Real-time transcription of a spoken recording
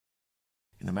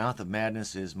In the Mouth of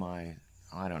Madness is my,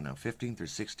 I don't know, 15th or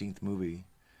 16th movie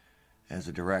as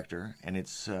a director, and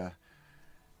it's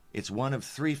one of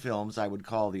three films I would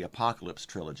call the Apocalypse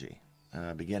trilogy,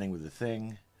 beginning with The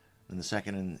Thing, and the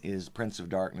second is Prince of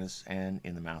Darkness, and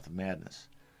In the Mouth of Madness.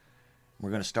 We're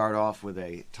going to start off with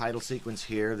a title sequence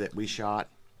here that we shot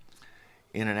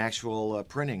in an actual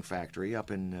printing factory up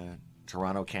in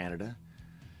Toronto, Canada,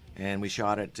 and we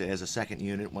shot it as a second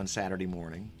unit one Saturday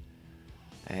morning.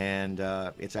 And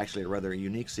it's actually a rather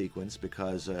unique sequence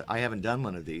because I haven't done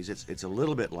one of these. It's a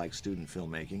little bit like student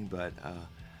filmmaking, but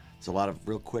it's a lot of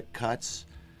real quick cuts.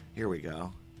 Here we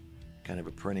go. Kind of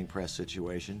a printing press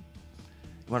situation.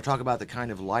 You want to talk about the kind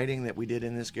of lighting that we did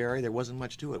in this, Gary? There wasn't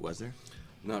much to it, was there?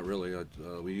 Not really.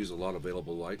 We use a lot of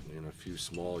available light in a few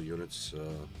small units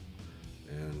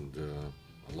and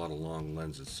a lot of long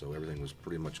lenses, so everything was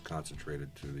pretty much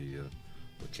concentrated to the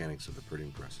mechanics of the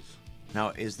printing presses. Now,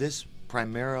 is this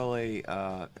primarily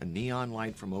a neon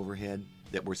light from overhead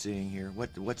that we're seeing here?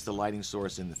 What's the lighting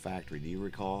source in the factory? Do you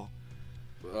recall?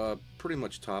 Pretty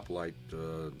much top light,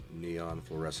 neon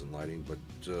fluorescent lighting, but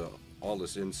all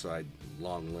this inside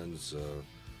long lens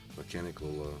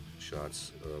mechanical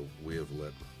shots we have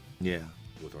lit. Yeah.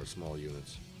 With our small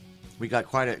units. We got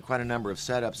quite a number of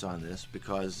setups on this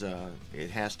because it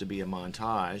has to be a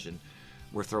montage, and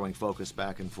we're throwing focus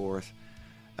back and forth.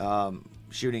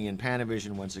 Shooting in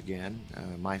Panavision once again,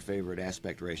 my favorite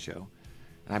aspect ratio.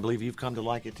 And I believe you've come to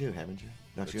like it too, haven't you?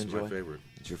 Don't you enjoy it? It's my favorite.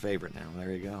 It's your favorite now.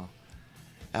 There you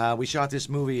go. We shot this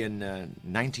movie in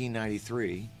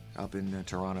 1993 up in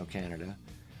Toronto, Canada.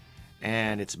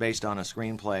 And it's based on a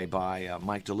screenplay by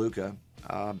Mike DeLuca,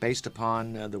 based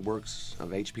upon the works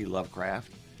of H.P. Lovecraft.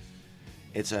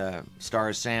 It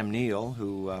stars Sam Neill,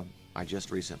 who I just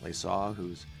recently saw,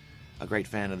 who's a great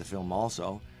fan of the film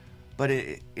also. But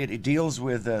it deals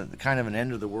with kind of an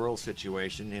end-of-the-world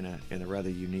situation in a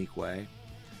rather unique way.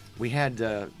 We had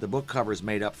the book covers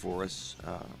made up for us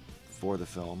for the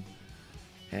film,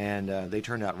 and they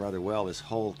turned out rather well. This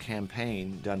whole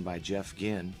campaign done by Jeff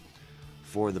Ginn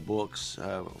for the books,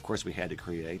 of course, we had to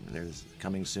create, and there's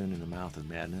coming soon In the Mouth of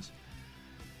Madness.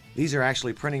 These are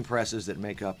actually printing presses that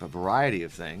make up a variety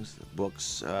of things,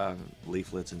 books,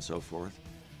 leaflets, and so forth.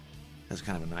 That's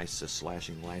kind of a nice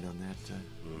slashing light on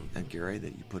that Gary,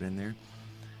 that you put in there.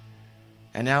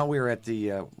 And now we're at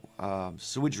the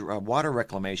sewage water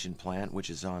reclamation plant, which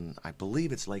is on, I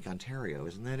believe it's Lake Ontario,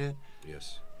 isn't that it?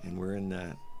 Yes. And we're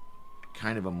in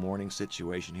kind of a morning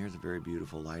situation. Here's a very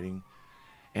beautiful lighting.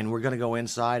 And we're going to go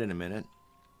inside in a minute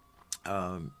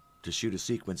to shoot a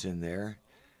sequence in there.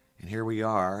 And here we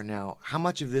are. Now, how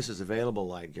much of this is available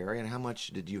light, Gary, and how much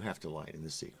did you have to light in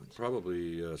this sequence?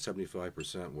 Probably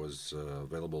 75% was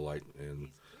available light, and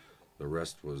the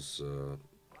rest was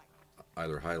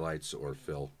either highlights or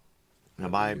fill. Now,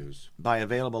 by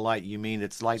available light, you mean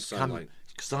it's light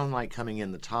sunlight coming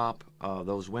in the top of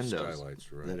those windows.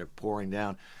 Skylights, right. That are pouring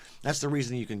down. That's the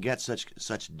reason you can get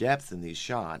such depth in these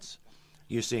shots.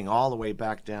 You're seeing all the way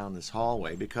back down this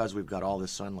hallway because we've got all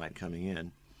this sunlight coming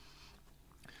in.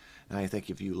 And I think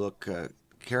if you look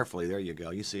carefully, there you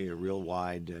go. You see a real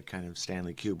wide kind of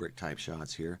Stanley Kubrick type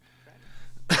shots here.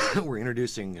 We're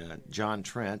introducing John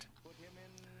Trent,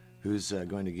 who's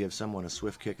going to give someone a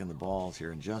swift kick in the balls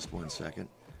here in just 1 second.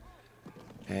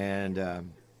 And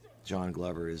John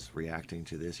Glover is reacting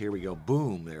to this. Here we go.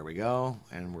 Boom. There we go.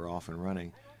 And we're off and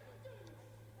running.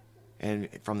 And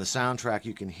from the soundtrack,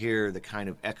 you can hear the kind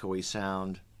of echoey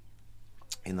sound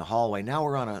in the hallway. Now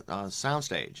we're on a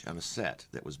soundstage, on a set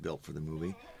that was built for the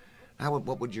movie.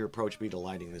 What would your approach be to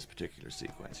lighting this particular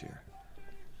sequence here?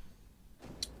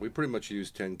 We pretty much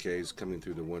use 10Ks coming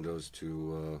through the windows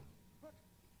to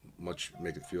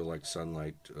make it feel like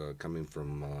sunlight coming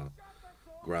from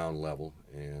ground level,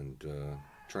 and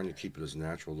trying to keep it as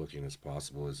natural looking as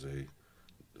possible as a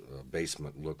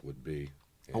basement look would be.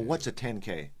 And what's a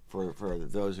 10K for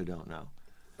those who don't know?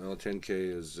 Well, 10K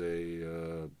is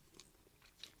a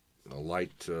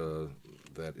light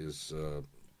that is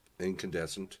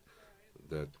incandescent,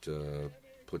 that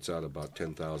puts out about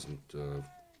 10,000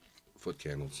 foot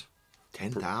candles.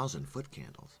 10,000 foot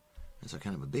candles. That's a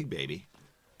kind of a big baby.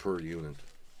 Per unit.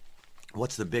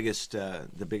 What's the biggest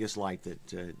light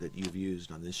that you've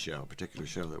used on this show, particular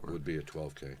show that would be a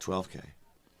 12K. 12K.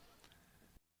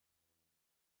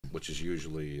 Which is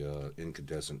usually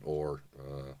incandescent or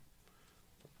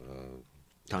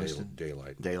tungsten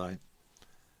daylight. Daylight.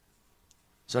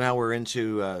 So now we're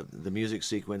into the music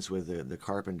sequence with the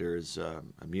Carpenters'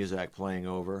 music playing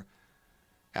over.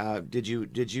 Did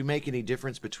you make any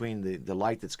difference between the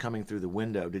light that's coming through the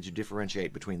window? Did you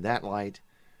differentiate between that light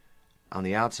on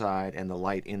the outside and the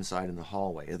light inside in the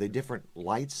hallway. Are they different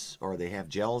lights, or they have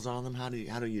gels on them? How do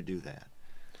you do that?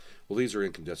 Well, these are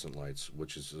incandescent lights,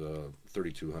 which is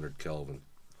 3,200 Kelvin,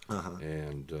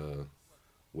 and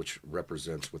which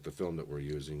represents, with the film that we're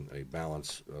using, a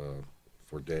balance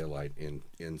for daylight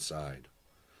inside.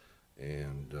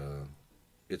 And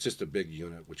it's just a big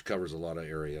unit which covers a lot of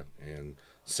area and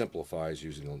simplifies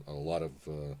using a lot of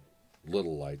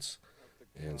little lights,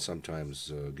 and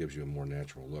sometimes gives you a more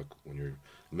natural look when you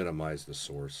minimize the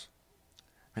source.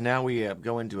 And now we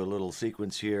go into a little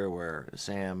sequence here where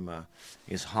Sam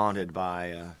is haunted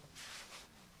by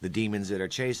the demons that are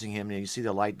chasing him, and you see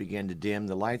the light begin to dim.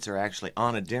 The lights are actually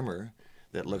on a dimmer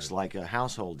that looks like a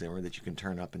household dimmer that you can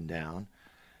turn up and down.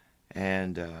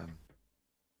 And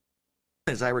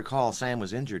as I recall, Sam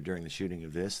was injured during the shooting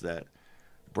of this. That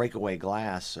breakaway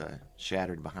glass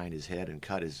shattered behind his head and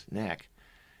cut his neck.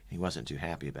 He wasn't too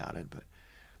happy about it, but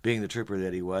being the trooper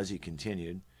that he was, he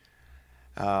continued.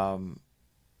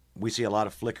 We see a lot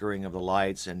of flickering of the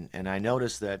lights, and I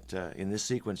noticed that in this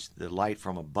sequence, the light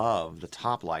from above, the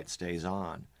top light, stays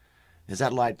on. Is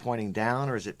that light pointing down,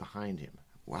 or is it behind him?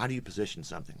 Well, how do you position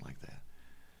something like that?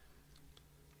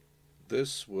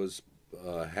 This was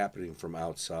happening from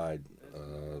outside.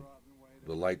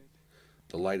 The light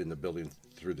in the building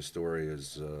through the story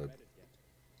is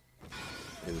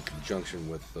in conjunction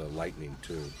with lightning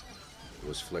too. It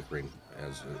was flickering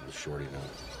as it was shorting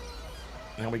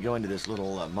out. Now we go into this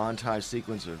little montage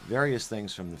sequence of various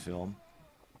things from the film,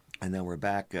 and then we're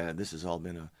back. This has all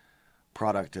been a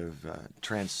product of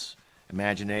Trent's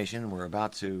imagination. We're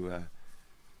about to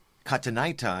cut to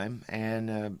nighttime,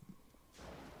 and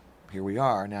here we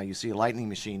are. Now you see a lightning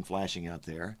machine flashing out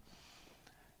there,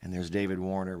 and there's David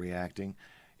Warner reacting.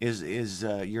 Is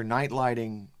your night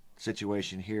lighting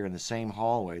situation here in the same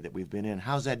hallway that we've been in,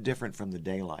 how's that different from the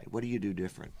daylight? What do you do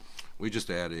different? We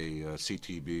just add a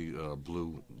CTB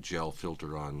blue gel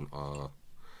filter on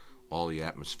all the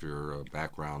atmosphere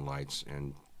background lights,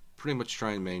 and pretty much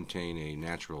try and maintain a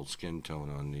natural skin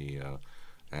tone on the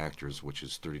actors, which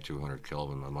is 3,200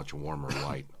 Kelvin, a much warmer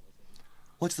light.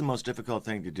 What's the most difficult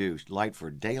thing to do? Light for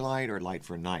daylight or light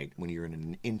for night when you're in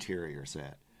an interior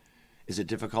set? Is it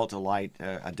difficult to light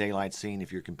a daylight scene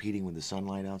if you're competing with the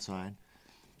sunlight outside?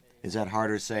 Is that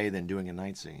harder, say, than doing a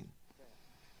night scene?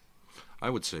 I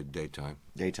would say daytime.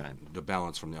 Daytime. The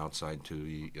balance from the outside to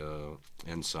the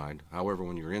inside. However,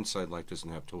 when you're inside, light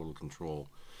doesn't have total control.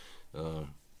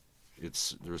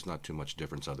 There's not too much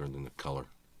difference other than the color.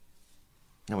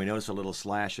 Now we notice a little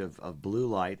slash of blue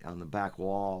light on the back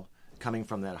wall coming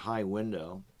from that high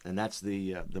window, and that's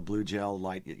the blue gel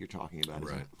light that you're talking about,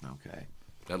 isn't right. it? Okay.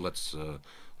 That lets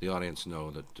the audience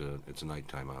know that it's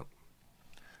nighttime out.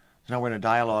 So now we're in a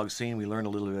dialogue scene. We learn a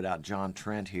little bit about John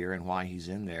Trent here and why he's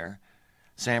in there.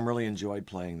 Sam really enjoyed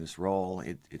playing this role.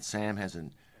 Sam has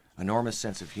an enormous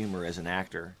sense of humor as an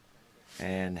actor,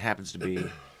 and happens to be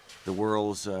the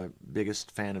world's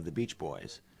biggest fan of the Beach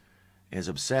Boys. Is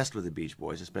obsessed with the Beach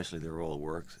Boys, especially their old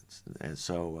work. And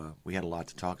so we had a lot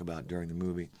to talk about during the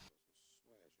movie.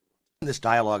 This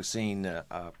dialogue scene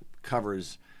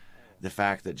covers the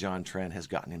fact that John Trent has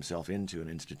gotten himself into an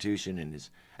institution and is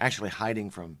actually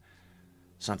hiding from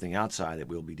something outside that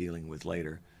we'll be dealing with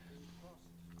later.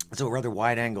 It's a rather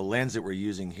wide-angle lens that we're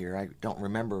using here. I don't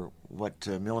remember what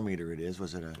millimeter it is.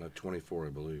 Was it a 24, I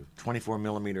believe. 24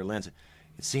 millimeter lens? It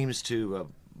seems to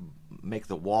make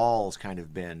the walls kind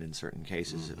of bend in certain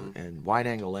cases, and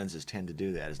wide-angle lenses tend to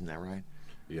do that. Isn't that right?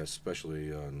 Yes,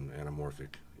 especially on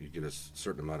anamorphic. You get a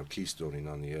certain amount of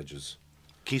keystoning on the edges.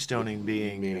 Keystoning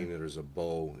being meaning that there's a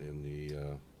bow in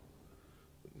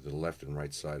the left and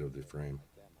right side of the frame.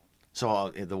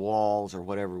 So the walls or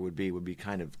whatever would be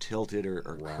kind of tilted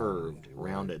or curved,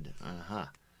 rounded.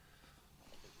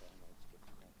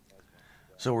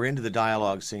 So we're into the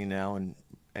dialogue scene now,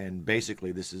 and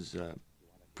basically this is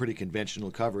pretty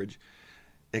conventional coverage,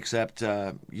 except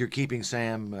you're keeping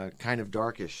Sam kind of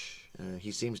darkish.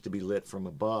 He seems to be lit from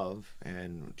above,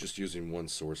 and just using one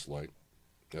source light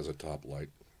as a top light.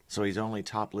 So he's only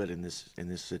top lit in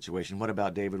this situation. What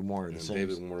about David Warner?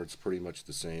 David Warner, it's pretty much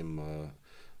the same,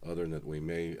 other than that we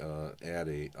may add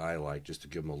a eye light just to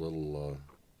give them a little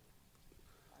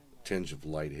tinge of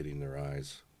light hitting their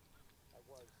eyes.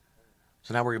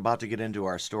 So now we're about to get into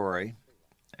our story,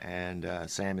 and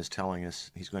Sam is telling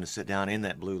us he's going to sit down in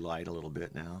that blue light a little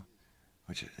bit now,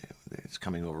 which it's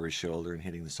coming over his shoulder and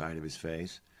hitting the side of his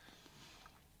face.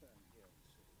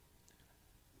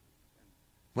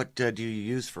 What do you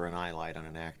use for an eye light on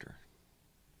an actor?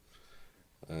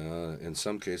 In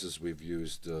some cases, we've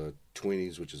used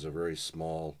tweenies, which is a very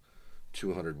small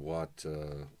 200-watt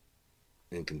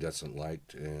incandescent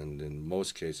light, and in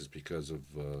most cases, because of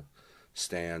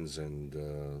stands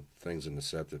and things in the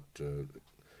set that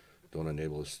don't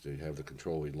enable us to have the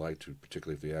control we'd like to,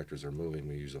 particularly if the actors are moving,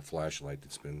 we use a flashlight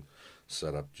that's been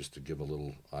set up just to give a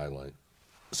little eye light.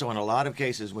 So in a lot of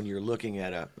cases, when you're looking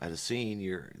at a scene,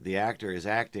 the actor is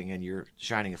acting, and you're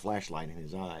shining a flashlight in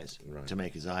his eyes Right. to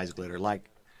make his eyes glitter, like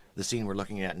the scene we're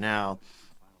looking at now,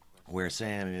 where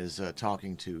Sam is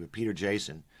talking to Peter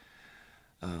Jason.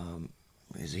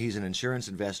 He's an insurance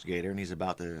investigator, and he's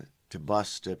about to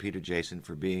bust Peter Jason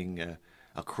for being a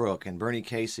crook. And Bernie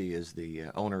Casey is the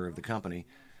owner of the company.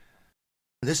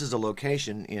 This is a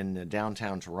location in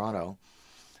downtown Toronto.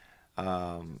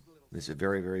 It's a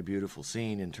very, very beautiful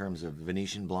scene in terms of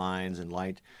Venetian blinds and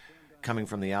light coming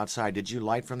from the outside. Did you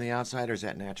light from the outside, or is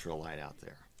that natural light out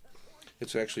there?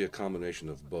 It's actually a combination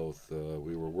of both.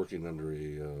 We were working under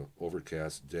a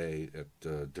overcast day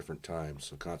at different times,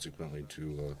 so consequently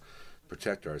to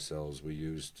protect ourselves, we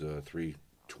used three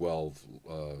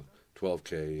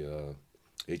 12K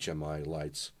HMI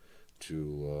lights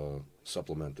to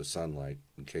supplement the sunlight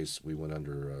in case we went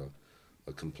under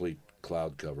a complete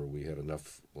cloud cover. We had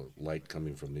enough light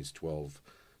coming from these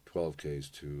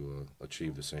 12Ks to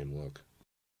achieve the same look.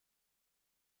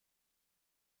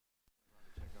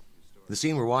 The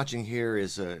scene we're watching here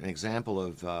is an example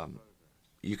of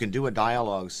you can do a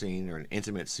dialogue scene or an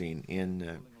intimate scene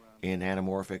in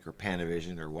anamorphic or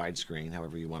Panavision or widescreen,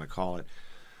 however you want to call it.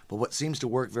 But what seems to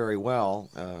work very well,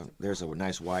 there's a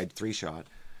nice wide 3-shot,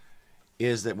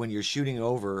 is that when you're shooting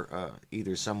over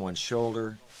either someone's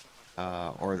shoulder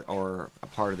or a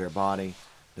part of their body,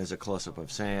 there's a close-up of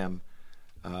Sam.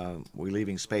 We're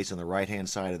leaving space on the right-hand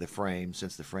side of the frame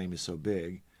since the frame is so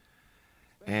big.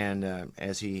 And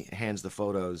as he hands the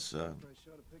photos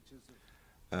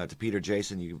to Peter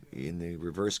Jason, in the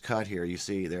reverse cut here, you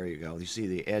see, there you go, you see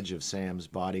the edge of Sam's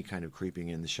body kind of creeping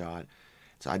in the shot.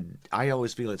 So I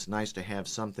always feel it's nice to have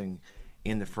something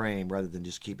in the frame rather than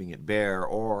just keeping it bare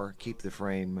or keep the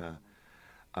frame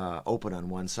open on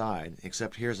one side.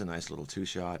 Except here's a nice little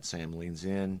 2-shot. Sam leans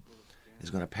in, is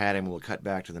going to pat him. We'll cut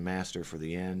back to the master for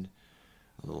the end.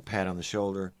 A little pat on the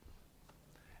shoulder.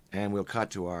 And we'll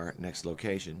cut to our next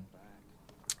location,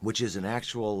 which is an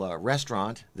actual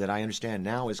restaurant that I understand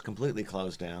now is completely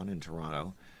closed down in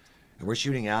Toronto. And we're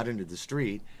shooting out into the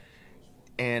street.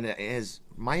 And as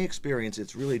my experience,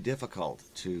 it's really difficult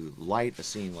to light a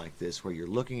scene like this where you're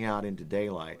looking out into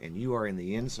daylight and you are in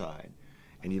the inside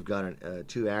and you've got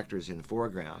 2 actors in the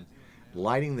foreground,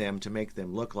 lighting them to make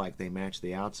them look like they match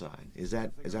the outside. Is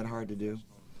that hard to do?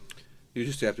 You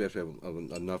just have to have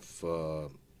enough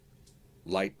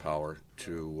light power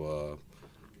to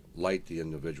light the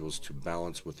individuals to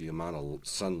balance with the amount of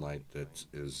sunlight that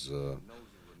is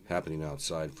happening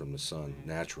outside from the sun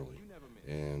naturally.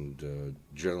 And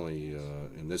generally,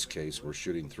 in this case, we're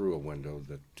shooting through a window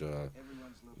that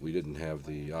we didn't have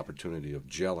the opportunity of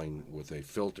gelling with a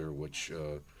filter, which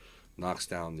knocks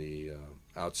down the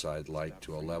outside light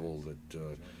to a level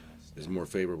that is more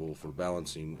favorable for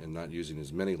balancing and not using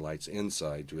as many lights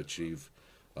inside to achieve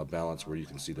a balance where you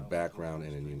can see the background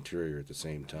and in the interior at the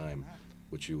same time,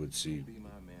 which you would see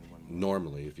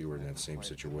normally if you were in that same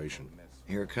situation.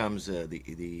 Here comes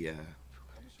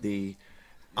the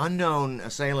unknown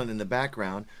assailant in the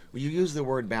background. Well, you use the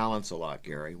word balance a lot,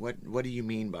 Gary. What do you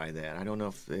mean by that? I don't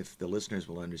know if the listeners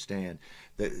will understand.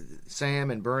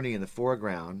 Sam and Bernie in the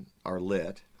foreground are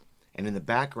lit, and in the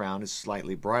background is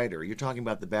slightly brighter. You're talking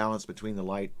about the balance between the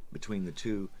light between the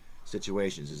two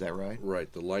situations. Is that right?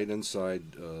 Right. The light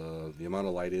inside, the amount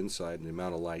of light inside and the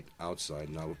amount of light outside.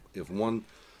 Now, if one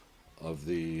of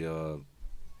the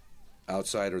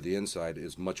outside or the inside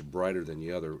is much brighter than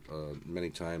the other, many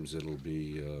times it'll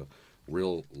be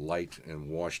real light and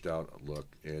washed out look,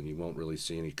 and you won't really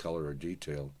see any color or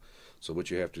detail. So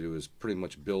what you have to do is pretty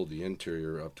much build the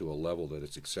interior up to a level that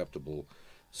it's acceptable,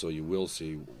 so you will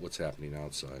see what's happening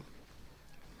outside.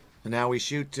 And now we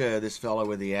shoot this fellow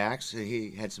with the axe.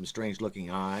 He had some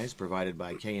strange-looking eyes provided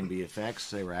by K&B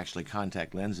Effects. They were actually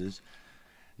contact lenses.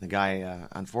 The guy,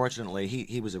 unfortunately,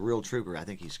 he was a real trooper. I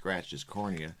think he scratched his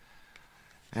cornea.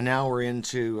 And now we're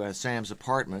into Sam's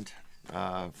apartment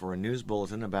for a news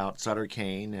bulletin about Sutter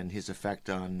Kane and his effect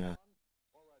on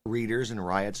readers and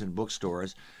riots in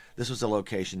bookstores. This was a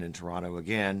location in Toronto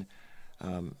again,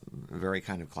 a very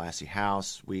kind of classy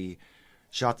house. We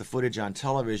shot the footage on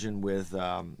television with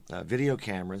video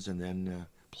cameras and then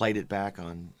played it back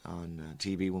on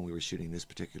TV when we were shooting this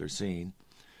particular scene.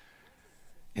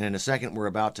 And in a second, we're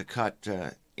about to cut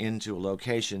into a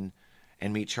location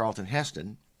and meet Charlton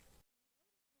Heston.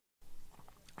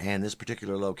 And this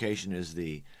particular location is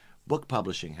the book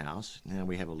publishing house. And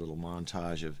we have a little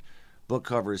montage of book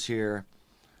covers here.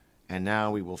 And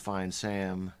now we will find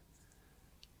Sam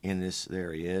in this.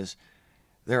 There he is.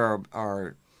 There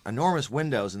are enormous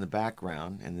windows in the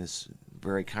background in this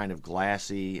very kind of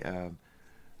glassy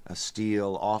a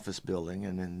steel office building.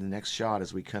 And then the next shot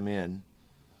as we come in,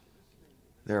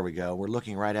 there we go. We're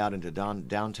looking right out into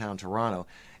downtown Toronto.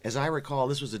 As I recall,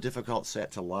 this was a difficult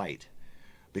set to light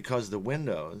because the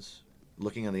windows,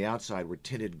 looking on the outside, were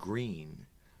tinted green.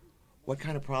 What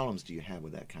kind of problems do you have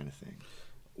with that kind of thing?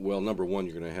 Well, number one,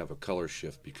 you're going to have a color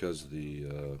shift because the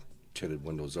tinted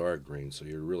windows are green, so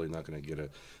you're really not going to get a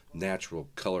natural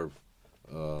color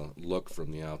look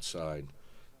from the outside.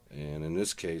 And in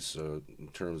this case, in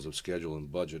terms of schedule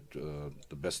and budget,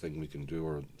 the best thing we can do,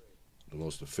 or the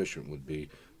most efficient, would be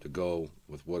to go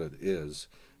with what it is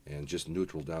and just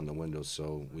neutral down the windows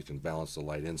so we can balance the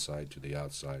light inside to the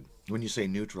outside. When you say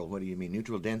neutral, what do you mean?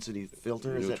 Neutral density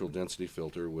filter? Neutral density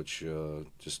filter, which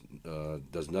just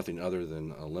does nothing other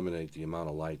than eliminate the amount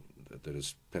of light that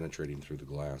is penetrating through the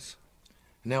glass.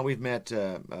 Now we've met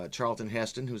Charlton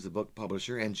Heston, who's the book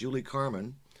publisher, and Julie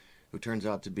Carmen, who turns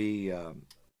out to be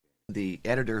the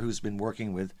editor who's been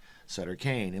working with Sutter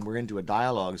Kane, and we're into a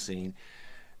dialogue scene.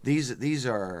 These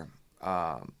are,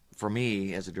 for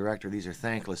me as a director, these are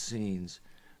thankless scenes.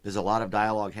 There's a lot of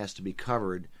dialogue has to be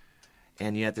covered,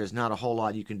 and yet there's not a whole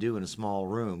lot you can do in a small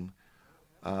room.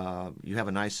 You have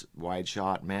a nice wide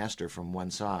shot master from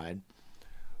one side,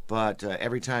 but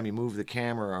every time you move the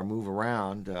camera or move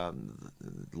around, the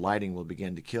lighting will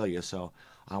begin to kill you. So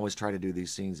I always try to do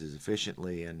these scenes as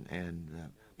efficiently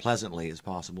and pleasantly as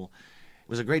possible. It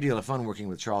was a great deal of fun working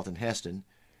with Charlton Heston.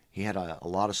 He had a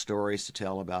lot of stories to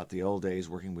tell about the old days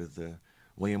working with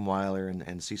William Wyler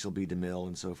and Cecil B. DeMille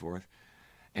and so forth.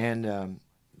 And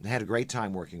had a great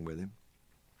time working with him.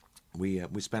 We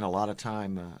spent a lot of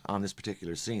time on this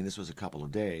particular scene. This was a couple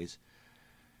of days.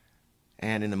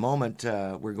 And in a moment,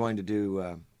 we're going to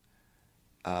do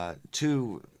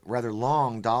two rather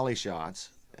long dolly shots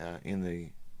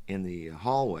in the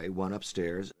hallway, one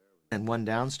upstairs and one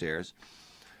downstairs.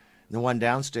 The one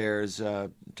downstairs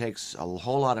takes a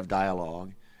whole lot of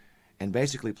dialogue and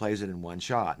basically plays it in one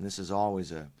shot. And this is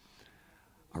always a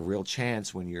real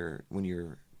chance when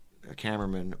you're a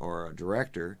cameraman or a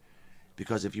director,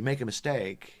 because if you make a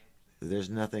mistake, there's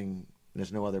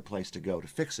no other place to go to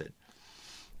fix it.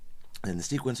 And the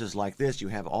sequences like this, you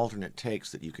have alternate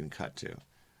takes that you can cut to.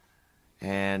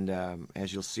 And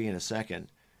as you'll see in a second,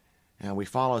 we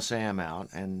follow Sam out,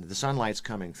 and the sunlight's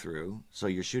coming through, so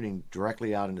you're shooting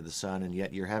directly out into the sun, and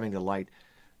yet you're having to light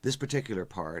this particular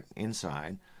part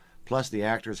inside. Plus, the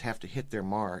actors have to hit their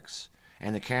marks,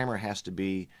 and the camera has to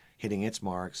be hitting its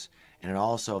marks, and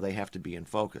also they have to be in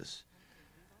focus.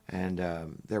 And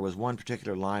there was one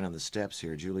particular line on the steps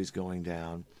here. Julie's going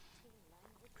down,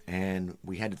 and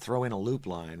we had to throw in a loop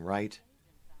line right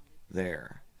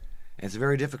there. And it's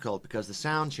very difficult because the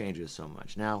sound changes so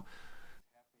much. Now,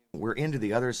 we're into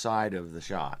the other side of the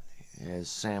shot as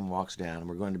Sam walks down, and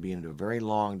we're going to be into a very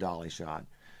long dolly shot.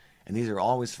 And these are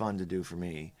always fun to do for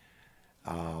me.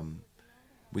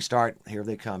 We start, here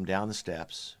they come, down the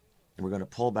steps, and we're going to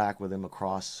pull back with them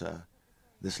across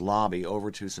this lobby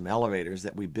over to some elevators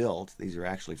that we built. These are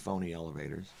actually phony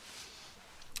elevators.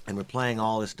 And we're playing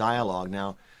all this dialogue.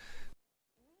 Now,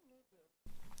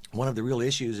 one of the real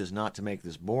issues is not to make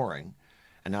this boring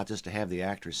and not just to have the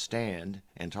actors stand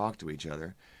and talk to each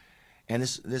other. And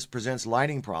this presents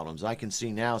lighting problems. I can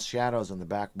see now shadows on the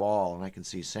back wall, and I can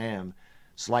see Sam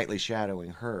slightly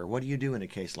shadowing her. What do you do in a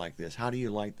case like this? How do you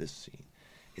light this scene?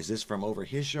 Is this from over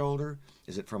his shoulder?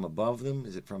 Is it from above them?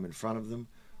 Is it from in front of them?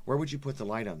 Where would you put the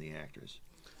light on the actors?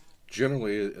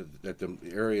 Generally, at the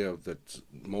area that's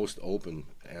most open,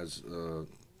 as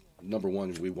number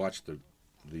one, we watch the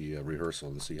rehearsal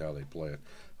and see how they play it.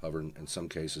 However, in some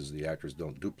cases, the actors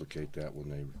don't duplicate that when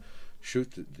they shoot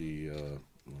the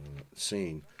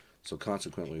scene. So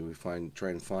consequently, we try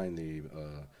and find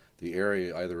the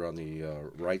area either on the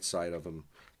right side of them,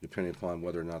 depending upon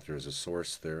whether or not there is a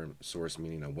source there, source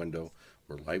meaning a window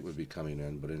where light would be coming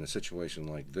in. But in a situation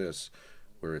like this,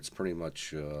 where it's pretty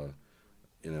much in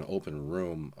an open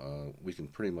room, we can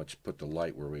pretty much put the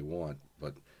light where we want.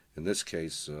 But in this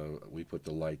case, we put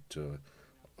the light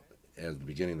at the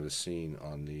beginning of the scene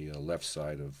on the left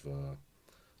side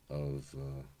of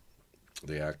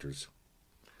the actors.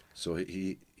 So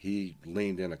he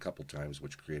leaned in a couple times,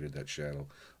 which created that shadow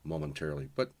momentarily.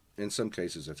 But in some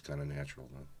cases, that's kind of natural,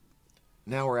 though.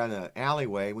 Now we're on an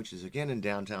alleyway, which is again in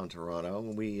downtown Toronto.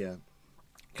 We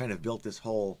kind of built this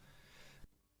whole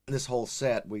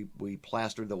set. We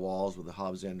plastered the walls with the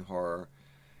Hobbs End horror,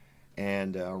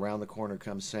 and around the corner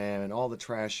comes Sam, and all the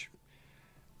trash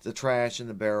the trash and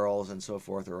the barrels and so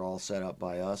forth are all set up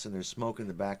by us, and there's smoke in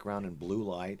the background and blue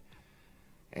light.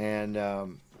 And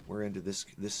we're into this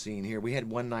scene here. We had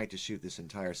one night to shoot this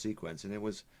entire sequence, and it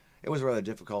was rather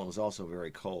difficult. It was also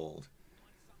very cold,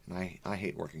 and I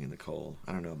hate working in the cold.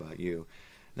 I don't know about you.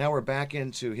 Now we're back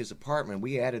into his apartment.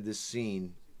 We added this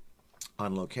scene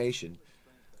on location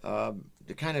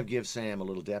to kind of give Sam a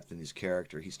little depth in his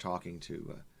character. He's talking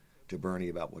to Bernie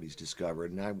about what he's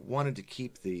discovered, and I wanted to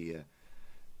keep the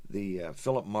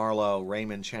Philip Marlowe,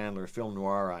 Raymond Chandler film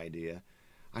noir idea.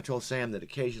 I told Sam that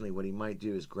occasionally what he might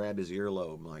do is grab his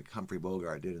earlobe like Humphrey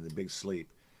Bogart did in The Big Sleep,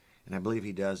 and I believe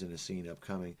he does in a scene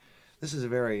upcoming. This is a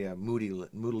very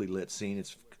moodily lit scene.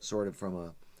 It's sort of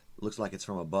looks like it's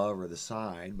from above or the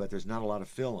side, but there's not a lot of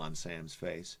fill on Sam's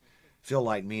face. Fill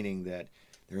light meaning that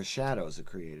there are shadows that are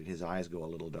created. His eyes go a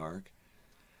little dark.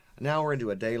 Now we're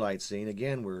into a daylight scene.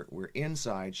 Again, we're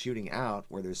inside shooting out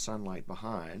where there's sunlight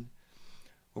behind.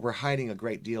 But we're hiding a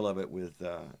great deal of it with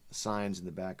signs in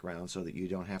the background so that you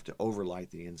don't have to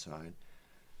overlight the inside.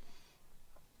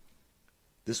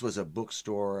 This was a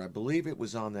bookstore. I believe it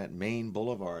was on that main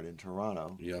boulevard in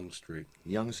Toronto. Yonge Street.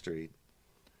 Yonge Street.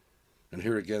 And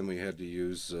here again we had to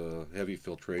use heavy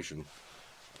filtration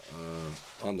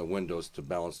on the windows to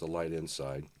balance the light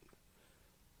inside.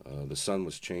 The sun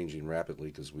was changing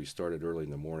rapidly because we started early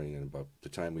in the morning, and about the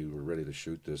time we were ready to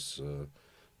shoot this,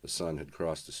 the sun had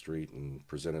crossed the street and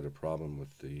presented a problem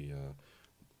with the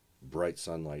bright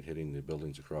sunlight hitting the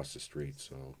buildings across the street.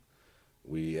 So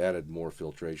we added more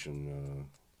filtration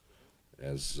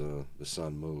as the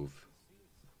sun moved,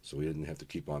 so we didn't have to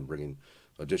keep on bringing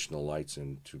additional lights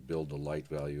in to build the light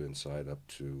value inside up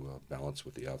to balance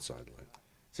with the outside light.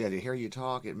 See, to hear you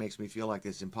talk, it makes me feel like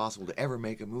it's impossible to ever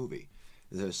make a movie.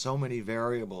 There's so many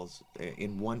variables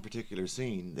in one particular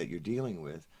scene that you're dealing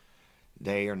with,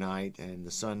 day or night, and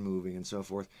the sun moving and so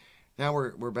forth. Now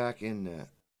we're back in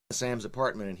Sam's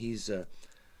apartment, and he's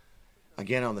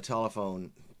again on the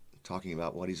telephone talking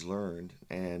about what he's learned,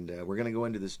 and we're going to go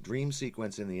into this dream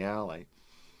sequence in the alley.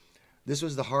 This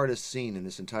was the hardest scene in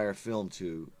this entire film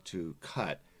to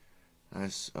cut.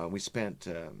 We spent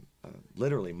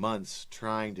literally months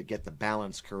trying to get the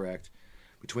balance correct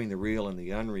between the real and the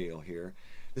unreal here.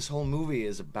 This whole movie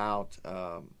is about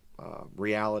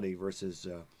reality versus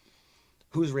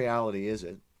whose reality is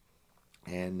it,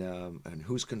 and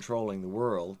who's controlling the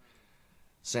world.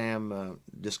 Sam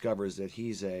discovers that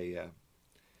he's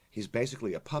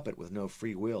basically a puppet with no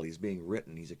free will. He's being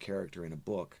written. He's a character in a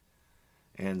book,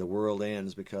 and the world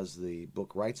ends because the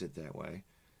book writes it that way.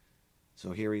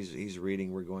 So here he's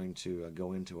reading. We're going to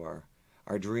go into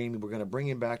our dream. We're going to bring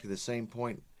him back to the same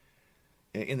point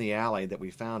in the alley that we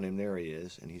found him. There he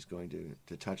is, and he's going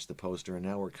to touch the poster. And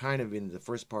now we're kind of in the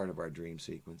first part of our dream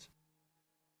sequence.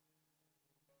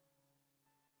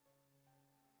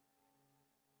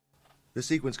 This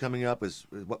sequence coming up is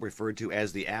what referred to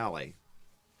as the alley.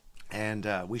 And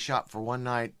we shot for one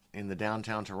night in the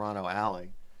downtown Toronto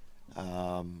alley.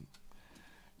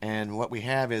 And what we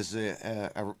have is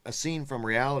a scene from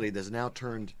reality that's now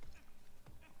turned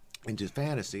into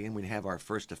fantasy, and we have our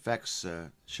first effects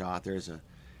shot. There's a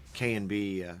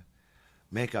K&B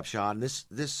makeup shot, and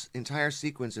this entire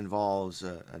sequence involves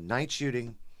a night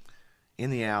shooting in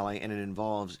the alley, and it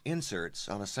involves inserts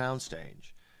on a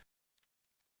soundstage.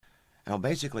 Now,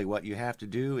 basically, what you have to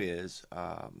do is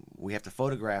we have to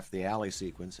photograph the alley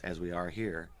sequence as we are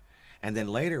here. And then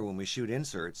later, when we shoot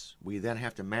inserts, we then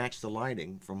have to match the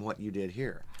lighting from what you did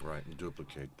here. Right, and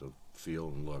duplicate the feel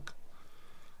and look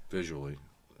visually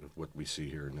of what we see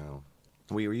here now.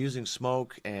 We were using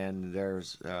smoke, and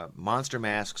there's monster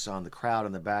masks on the crowd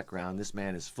in the background. This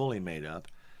man is fully made up.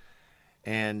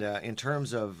 And in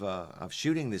terms of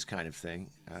shooting this kind of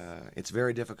thing, it's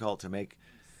very difficult to make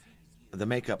the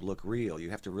makeup look real.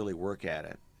 You have to really work at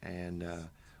it. And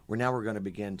we're going to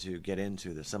begin to get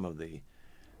into some of the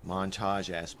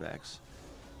montage aspects.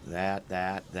 That.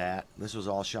 This was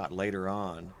all shot later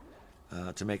on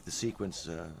to make the sequence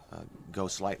go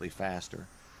slightly faster.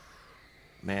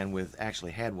 Man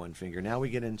actually had one finger. Now we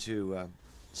get into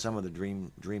some of the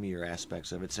dreamier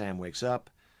aspects of it. Sam wakes up,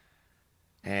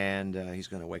 and he's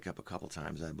going to wake up a couple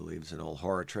times, I believe. It's an old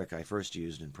horror trick I first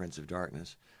used in Prince of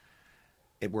Darkness.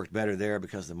 It worked better there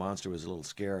because the monster was a little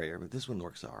scarier, but this one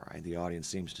works all right. The audience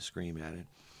seems to scream at it.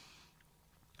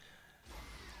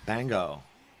 Bango.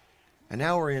 And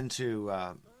now we're into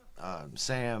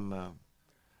Sam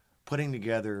putting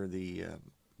together the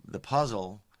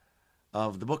puzzle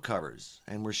of the book covers,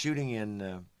 and we're shooting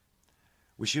in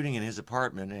his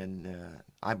apartment, and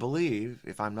I believe,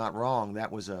 if I'm not wrong,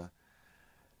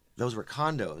 those were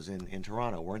condos in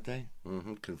Toronto, weren't they?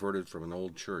 Mm-hmm. Converted from an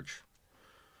old church.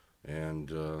 And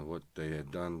what they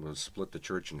had done was split the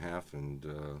church in half and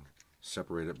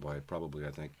separate it by probably,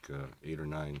 I think, 8 or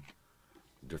 9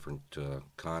 different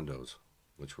condos,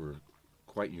 which were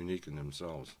quite unique in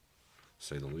themselves, to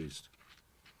say the least.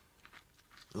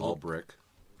 All brick,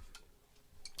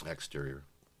 exterior.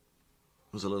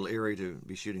 It was a little eerie to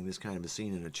be shooting this kind of a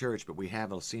scene in a church, but we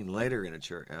have a scene later in a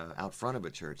church, out front of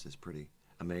a church, that's pretty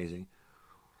amazing.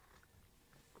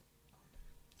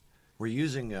 We're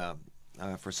using,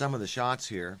 for some of the shots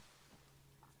here,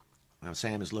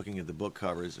 Sam is looking at the book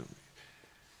covers,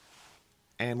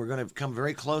 and we're going to come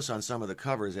very close on some of the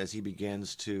covers as he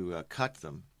begins to cut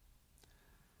them.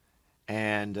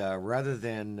 And rather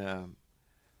than,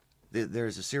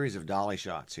 there's a series of dolly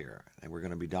shots here, and we're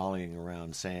going to be dollying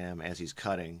around Sam as he's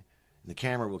cutting, and the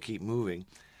camera will keep moving.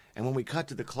 And when we cut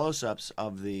to the close-ups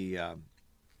of the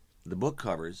book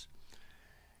covers,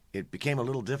 it became a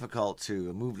little difficult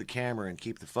to move the camera and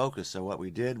keep the focus, so what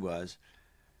we did was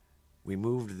we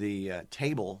moved the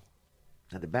table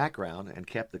at the background and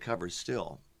kept the covers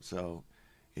still, so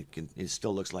it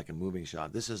still looks like a moving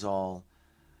shot. This is all,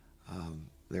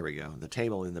 there we go. The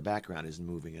table in the background is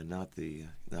moving and not the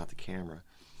camera.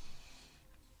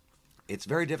 It's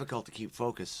very difficult to keep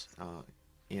focus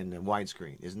in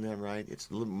widescreen, isn't that right? It's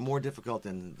a little more difficult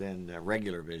than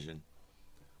regular vision.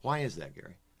 Why is that,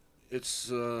 Gary?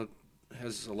 It's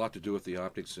has a lot to do with the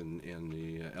optics and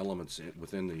the elements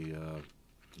within the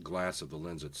glass of the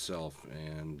lens itself,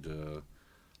 and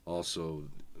also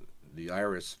the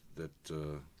iris that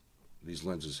these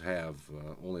lenses have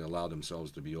only allow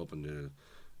themselves to be open to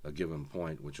a given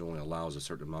point, which only allows a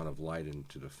certain amount of light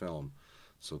into the film.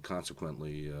 So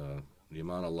consequently, the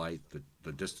amount of light,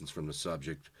 the distance from the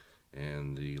subject,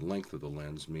 and the length of the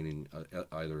lens, meaning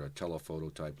either a telephoto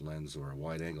type lens or a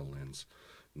wide angle lens,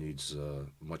 needs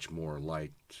much more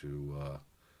light to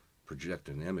project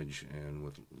an image. And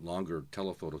with longer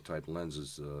telephoto type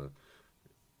lenses,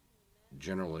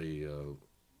 generally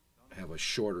have a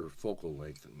shorter focal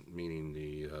length, meaning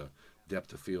the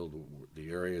depth of field, the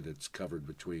area that's covered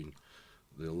between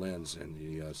the lens and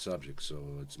the subject. So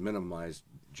it's minimized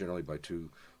generally by two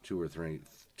or three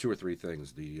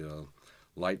things: the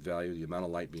light value, the amount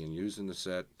of light being used in the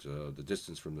set, the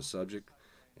distance from the subject,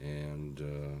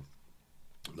 and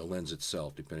the lens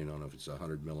itself, depending on if it's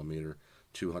 100 millimeter,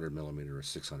 200 millimeter, or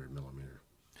 600 millimeter.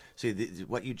 See,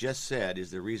 what you just said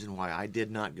is the reason why I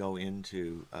did not go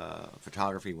into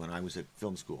photography when I was at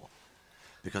film school,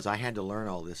 because I had to learn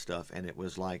all this stuff, and it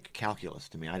was like calculus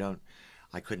to me.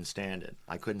 I couldn't stand it.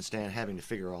 I couldn't stand having to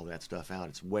figure all that stuff out.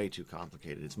 It's way too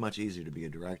complicated. It's much easier to be a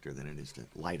director than it is to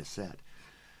light a set.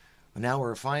 But now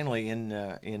we're finally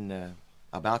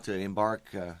about to embark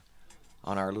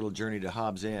on our little journey to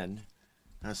Hobbs End.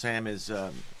 Sam is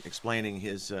explaining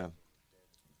his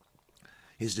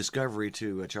discovery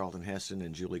to Charlton Heston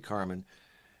and Julie Carmen,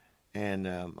 and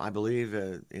I believe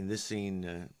in this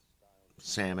scene,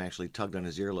 Sam actually tugged on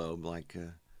his earlobe like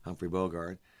Humphrey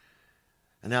Bogart.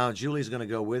 And now Julie's going to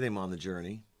go with him on the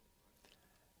journey,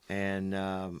 and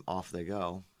off they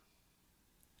go.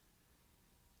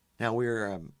 Now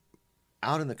we're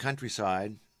out in the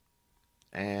countryside,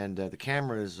 and the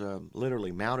camera is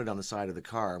literally mounted on the side of the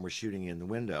car, and we're shooting in the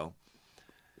window.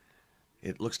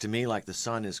 It looks to me like the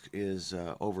sun is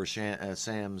over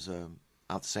Sam's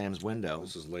out Sam's window.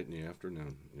 This is late in the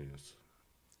afternoon, yes.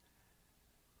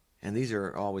 And these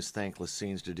are always thankless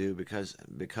scenes to do because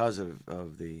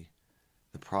of the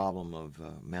problem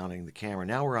of mounting the camera.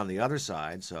 Now we're on the other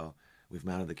side, so we've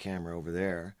mounted the camera over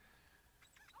there.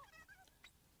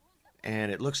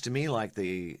 And it looks to me like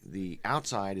the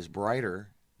outside is brighter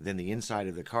than the inside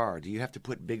of the car. Do you have to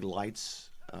put big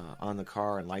lights on the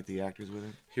car and light the actors with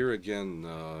it? Here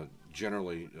again,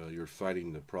 generally you're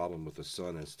fighting the problem with the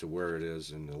sun as to where it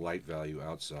is and the light value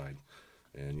outside.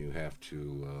 And you have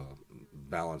to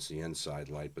balance the inside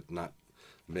light, but not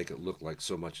make it look like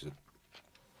so much that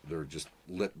they're just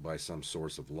lit by some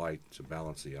source of light to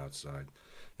balance the outside.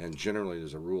 And generally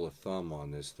there's a rule of thumb on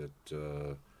this that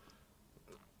the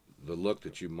look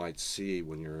that you might see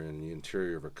when you're in the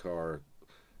interior of a car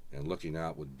and looking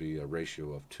out would be a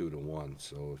ratio of 2 to 1.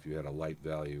 So if you had a light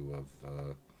value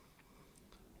of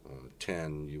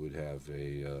 10, you would have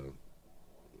a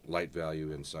light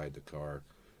value inside the car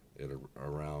at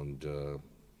around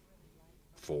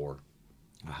 4.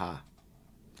 Aha.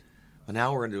 Well,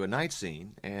 now we're into a night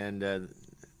scene, and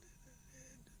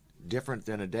different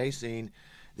than a day scene,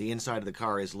 the inside of the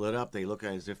car is lit up. They look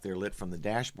as if they're lit from the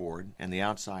dashboard, and the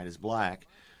outside is black.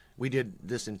 We did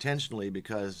this intentionally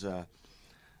because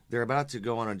they're about to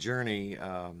go on a journey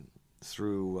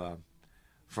through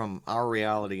from our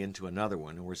reality into another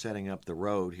one, and we're setting up the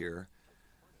road here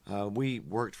We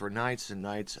worked for nights and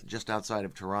nights just outside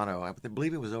of Toronto. I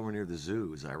believe it was over near the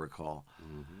zoo, as I recall.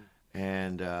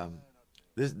 And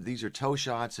these are tow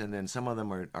shots, and then some of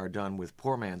them are done with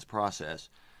poor man's process.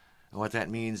 And what that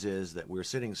means is that we're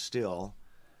sitting still,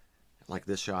 like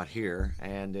this shot here,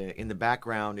 and in the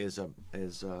background is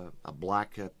a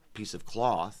black piece of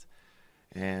cloth,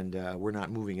 and we're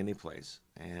not moving any place.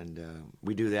 And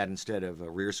we do that instead of a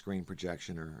rear screen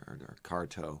projection or car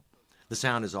tow. The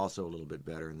sound is also a little bit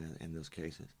better in those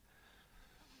cases.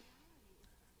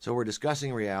 So we're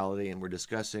discussing reality, and we're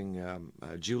discussing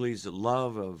Julie's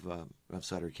love of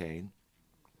Sutter Kane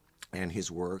and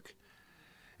his work.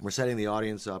 And we're setting the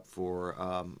audience up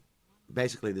for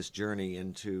basically this journey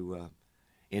into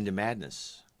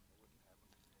madness.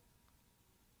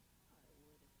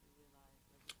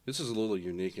 This is a little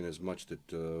unique in as much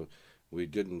that we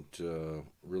didn't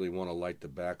really want to light the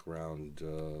background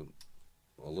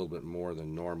a little bit more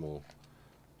than normal,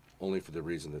 only for the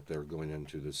reason that they're going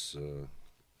into this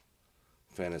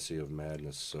fantasy of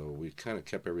madness. So we kind of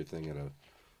kept everything at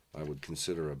I would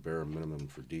consider a bare minimum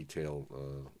for detail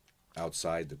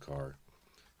outside the car.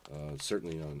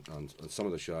 Certainly on some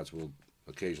of the shots, we'll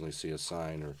occasionally see a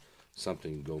sign or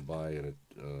something go by, and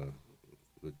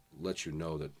it lets you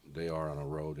know that they are on a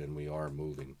road and we are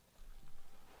moving.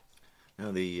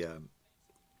 Now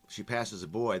she passes a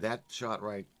boy. That shot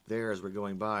right there, as we're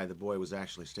going by, the boy was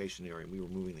actually stationary, and we were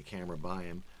moving the camera by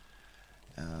him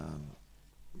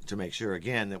to make sure,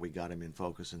 again, that we got him in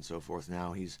focus and so forth.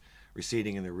 Now he's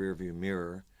receding in the rearview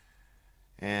mirror.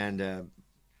 And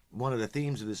one of the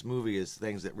themes of this movie is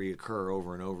things that reoccur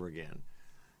over and over again.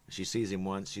 She sees him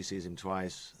once, she sees him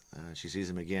twice, she sees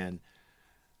him again.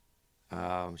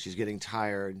 She's getting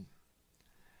tired.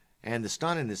 And the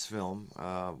stunt in this film,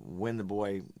 when the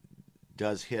boy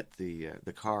does hit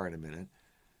the car in a minute,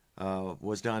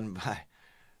 was done by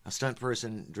a stunt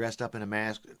person dressed up in a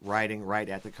mask, riding right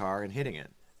at the car and hitting it.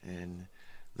 And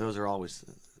those are always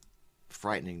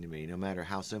frightening to me, no matter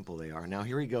how simple they are. Now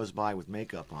here he goes by with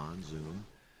makeup on, zoom.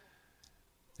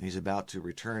 He's about to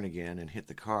return again and hit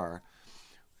the car.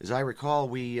 As I recall,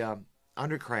 we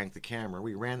undercranked the camera.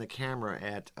 We ran the camera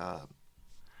at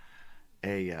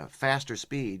a faster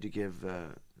speed to give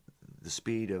the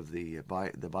speed of the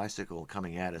bicycle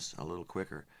coming at us a little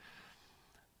quicker.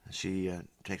 She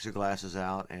takes her glasses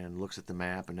out and looks at the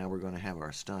map, and now we're going to have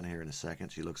our stunt here in a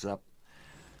second. She looks up.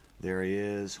 There he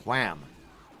is. Wham!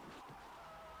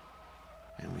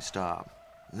 And we stop.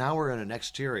 Now we're in an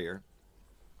exterior.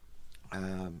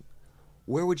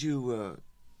 Where would you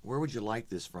like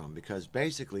this from? Because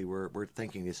basically we're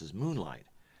thinking this is moonlight.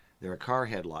 There are car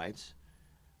headlights,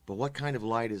 but what kind of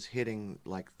light is hitting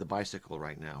like the bicycle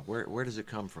right now? Where does it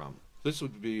come from? This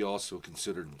would be also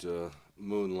considered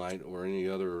moonlight or any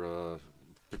other,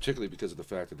 particularly because of the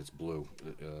fact that it's blue,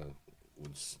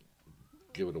 would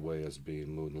give it away as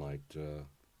being moonlight.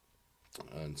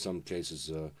 In some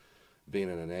cases, being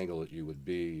at an angle that you would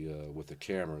be with the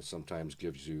camera sometimes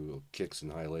gives you kicks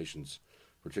and highlights,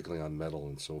 particularly on metal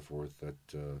and so forth, that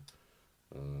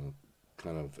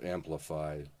kind of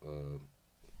amplify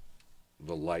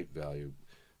the light value.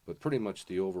 But pretty much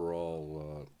the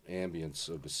overall ambience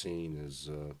of the scene is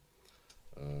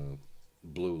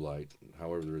blue light.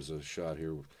 However, there's a shot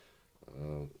here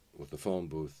with the phone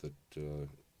booth that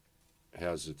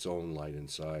has its own light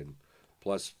inside.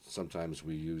 Plus, sometimes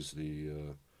we use the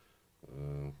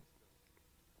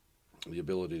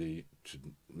ability to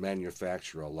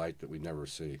manufacture a light that we never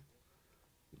see,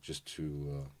 just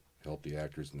to help the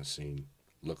actors in the scene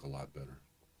look a lot better.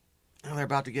 Well, they're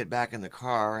about to get back in the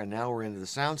car, and now we're into the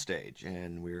soundstage,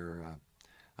 and we're,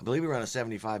 I believe we're on a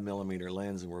 75 millimeter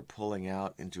lens, and we're pulling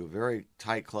out into a very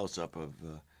tight close-up of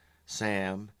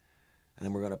Sam, and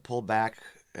then we're going to pull back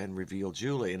and reveal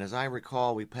Julie. And as I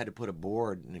recall, we had to put a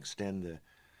board and extend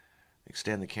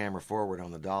the camera forward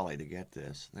on the dolly to get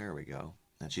this. There we go.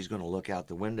 And she's going to look out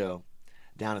the window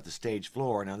down at the stage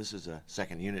floor. Now this is a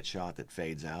second unit shot that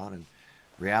fades out, and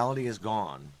reality is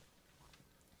gone.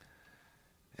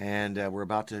 And we're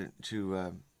about to do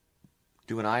an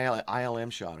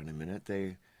ILM shot in a minute.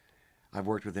 I've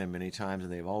worked with them many times,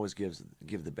 and they've always give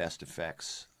the best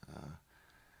effects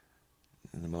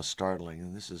and the most startling.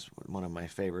 And this is one of my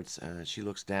favorites. She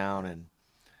looks down, and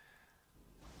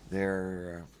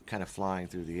they're kind of flying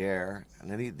through the air.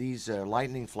 And then these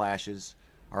lightning flashes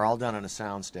are all done on a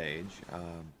sound stage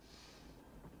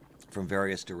from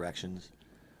various directions.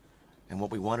 And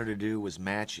what we wanted to do was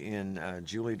match in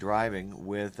Julie driving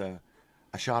with a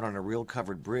shot on a real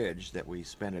covered bridge that we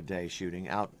spent a day shooting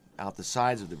out the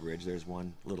sides of the bridge. There's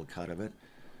one little cut of it.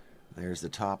 There's the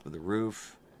top of the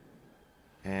roof.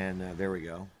 And there we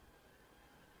go.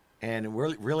 And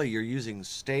really you're using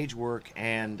stage work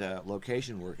and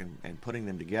location work and putting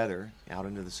them together out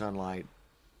into the sunlight.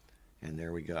 And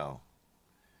there we go.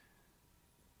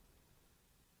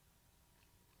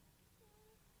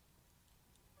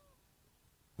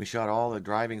 We shot all the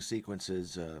driving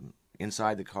sequences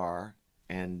inside the car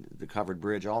and the covered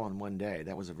bridge all in one day.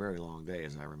 That was a very long day,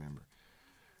 as I remember.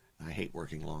 I hate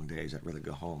working long days. I'd rather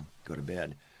go home, go to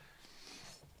bed.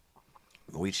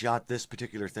 We shot this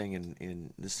particular thing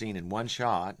in the scene in one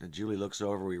shot. Julie looks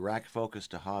over. We rack focus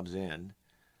to Hobbs End,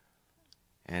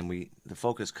 and the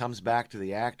focus comes back to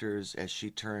the actors as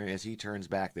he turns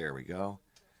back. There we go.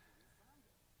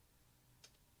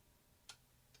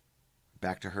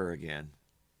 Back to her again.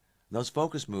 Those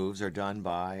focus moves are done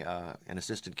by an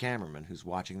assistant cameraman who's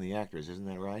watching the actors. Isn't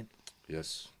that right?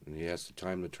 Yes, and he has to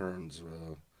time the turns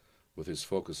with his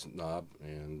focus knob,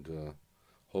 and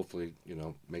hopefully,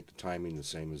 make the timing the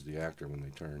same as the actor when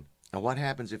they turn. Now, what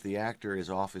happens if the actor is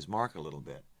off his mark a little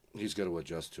bit? He's got to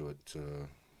adjust to it.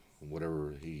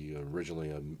 Whatever he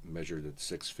originally measured at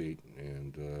 6 feet,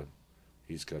 and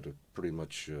he's got to pretty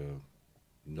much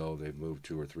know they've moved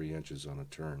 2 or 3 inches on a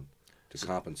turn to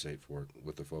compensate for it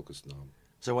with the focus knob.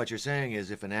 So what you're saying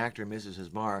is if an actor misses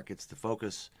his mark, it's the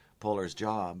focus puller's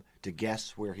job to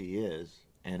guess where he is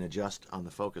and adjust on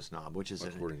the focus knob, which is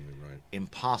accordingly, right.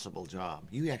 Impossible job.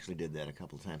 You actually did that a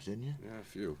couple of times, didn't you? Yeah, a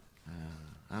few.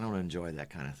 I don't enjoy that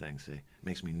kind of thing, see. It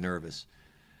makes me nervous.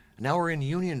 Now we're in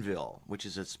Unionville, which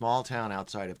is a small town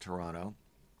outside of Toronto.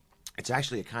 It's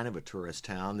actually a kind of a tourist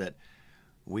town that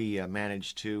we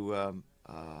managed to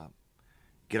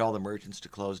get all the merchants to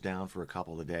close down for a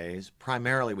couple of days.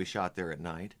 Primarily, we shot there at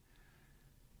night.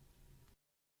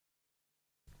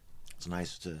 It's a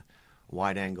nice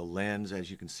wide-angle lens. As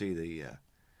you can see,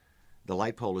 the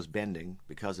light pole is bending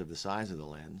because of the size of the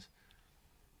lens.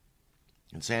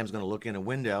 And Sam's going to look in a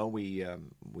window.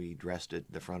 We dressed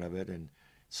it, the front of it, in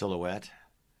silhouette.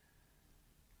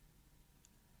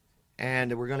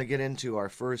 And we're going to get into our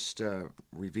first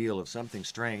reveal of something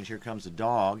strange. Here comes a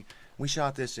dog. We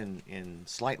shot this in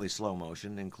slightly slow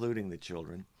motion, including the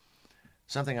children.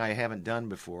 Something I haven't done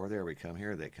before. There we come.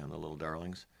 Here they come, the little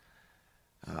darlings.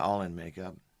 All in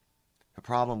makeup. The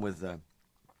problem with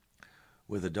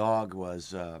the dog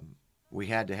was we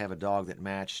had to have a dog that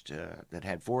matched, that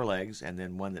had 4 legs, and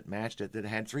then one that matched it that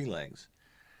had 3 legs.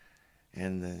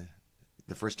 And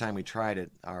the first time we tried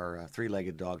it, our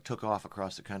 3-legged dog took off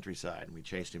across the countryside, and we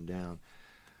chased him down.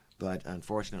 But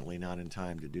unfortunately not in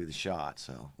time to do the shot,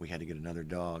 so we had to get another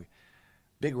dog.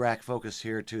 Big rack focus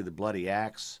here to the bloody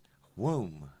axe.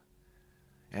 Whoom!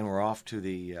 And we're off to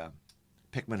the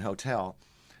Pickman Hotel.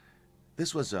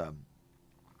 This was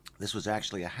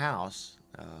actually a house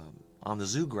on the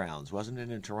zoo grounds, wasn't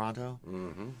it, in Toronto?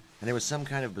 Mm-hmm. And there was some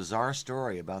kind of bizarre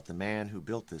story about the man who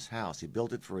built this house. He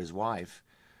built it for his wife,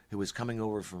 who was coming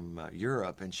over from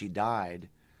Europe, and she died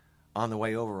on the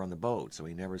way over on the boat, so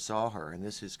he never saw her. And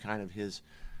this is kind of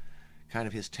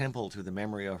his temple to the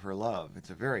memory of her love. It's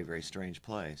a very, very strange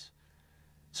place.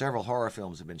 Several horror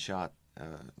films have been shot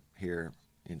here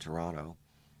in Toronto,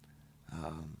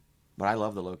 but I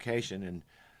love the location, and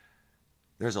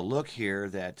there's a look here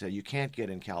that you can't get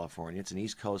in California. It's an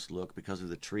East Coast look because of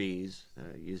the trees.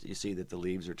 You see that the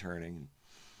leaves are turning.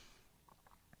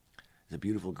 It's a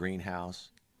beautiful greenhouse.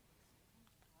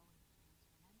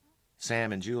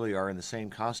 Sam and Julie are in the same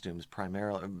costumes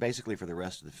basically for the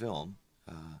rest of the film,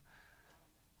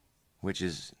 which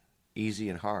is easy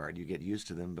and hard. You get used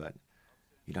to them, but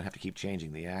you don't have to keep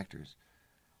changing the actors.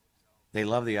 They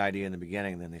love the idea in the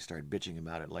beginning, and then they start bitching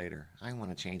about it later. I want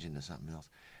to change into something else.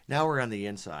 Now we're on the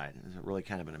inside. It's really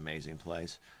kind of an amazing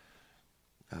place.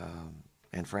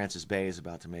 And Frances Bay is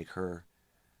about to make her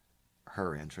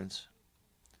entrance.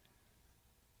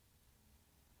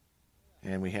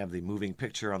 And we have the moving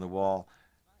picture on the wall.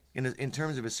 In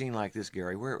terms of a scene like this,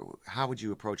 Gary, how would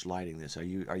you approach lighting this? Are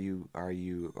you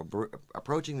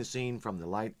approaching the scene from the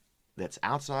light that's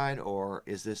outside, or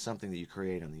is this something that you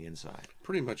create on the inside?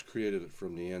 Pretty much created it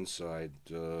from the inside.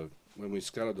 When we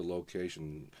scouted the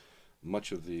location,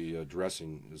 much of the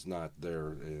dressing is not there,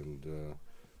 and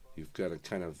you've got to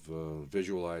kind of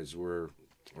visualize where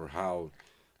or how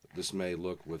this may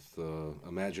look with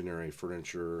imaginary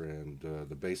furniture and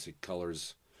the basic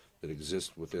colors that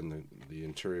exist within the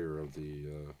interior of the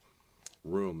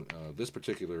room. This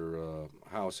particular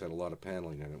house had a lot of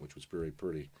paneling in it, which was very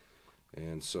pretty.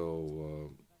 And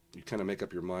so you kind of make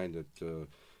up your mind that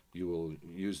you will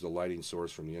use the lighting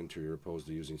source from the interior opposed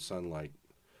to using sunlight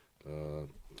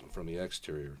from the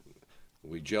exterior.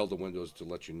 We gelled the windows to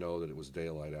let you know that it was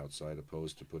daylight outside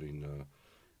opposed to putting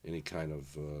any kind of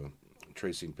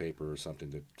tracing paper or something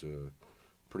that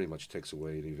pretty much takes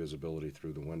away any visibility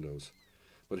through the windows.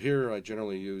 But here I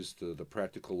generally use the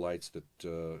practical lights that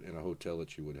in a hotel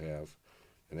that you would have.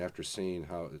 And after seeing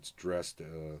how it's dressed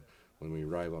when we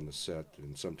arrive on the set,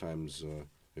 and sometimes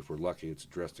if we're lucky it's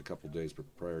dressed a couple days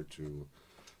prior to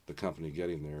the company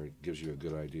getting there, it gives you a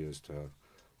good idea as to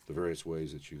the various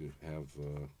ways that you have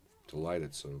to light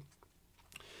it. So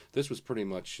this was pretty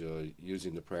much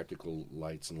using the practical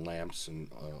lights and lamps and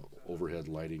overhead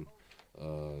lighting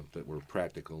that were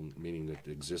practical, meaning that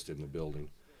existed in the building,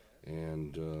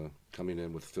 and coming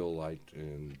in with fill light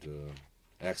and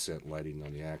accent lighting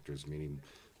on the actors, meaning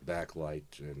backlight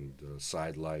and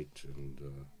side light, and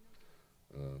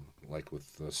like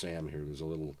with Sam here, there's a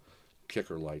little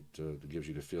kicker light that gives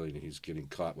you the feeling that he's getting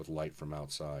caught with light from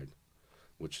outside,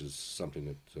 which is something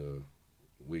that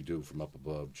we do from up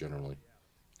above generally.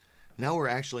 Now we're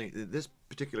actually, this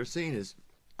particular scene is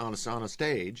on a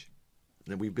stage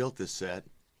that we built this set,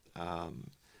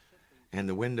 and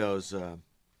the windows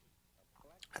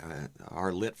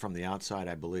are lit from the outside,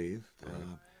 I believe.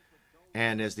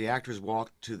 And as the actors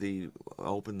walk to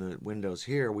open the windows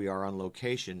here, we are on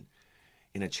location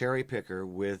in a cherry picker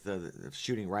with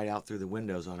shooting right out through the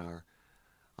windows on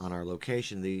our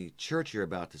location. The church you're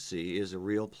about to see is a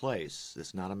real place.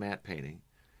 It's not a matte painting.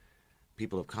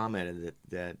 People have commented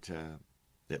that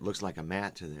it looks like a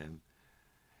mat to them,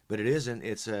 but it isn't.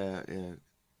 It's a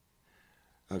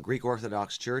Greek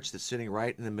Orthodox church that's sitting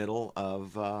right in the middle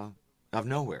of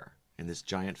nowhere in this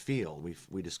giant field.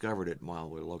 We discovered it while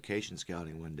we were location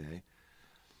scouting one day,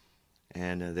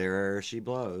 and there she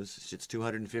blows. It's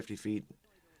 250 feet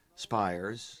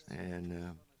spires,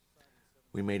 and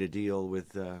we made a deal with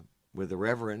the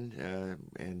Reverend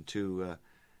and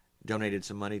donated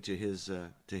some money to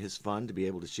his fund to be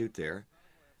able to shoot there,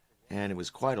 and it was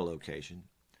quite a location.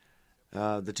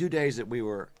 The 2 days that we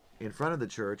were in front of the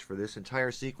church for this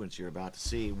entire sequence you're about to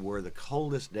see were the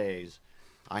coldest days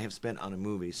I have spent on a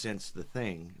movie since The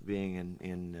Thing, being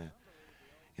in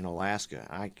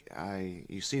Alaska.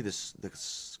 You see the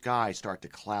sky start to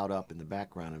cloud up in the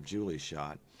background of Julie's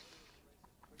shot.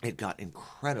 It got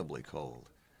incredibly cold,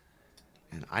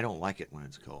 and I don't like it when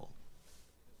it's cold.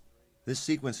 This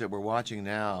sequence that we're watching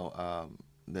now,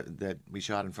 that we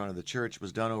shot in front of the church,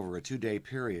 was done over a 2-day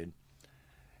period,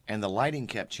 and the lighting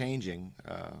kept changing.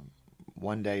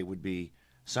 One day would be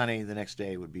sunny, the next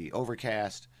day would be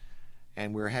overcast,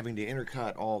 and we're having to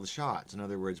intercut all the shots. In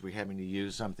other words, we're having to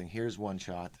use something. Here's one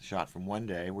shot, the shot from one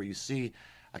day, where you see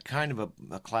a kind of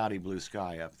a cloudy blue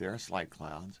sky up there, slight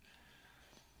clouds.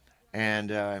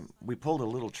 And we pulled a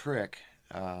little trick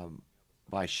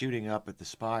by shooting up at the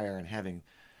spire and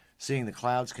seeing the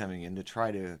clouds coming in to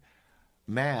try to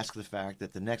mask the fact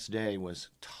that the next day was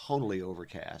totally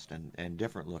overcast and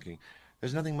different looking.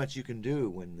 There's nothing much you can do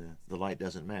when the light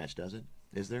doesn't match, does it?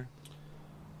 Is there?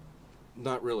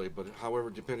 Not really, but however,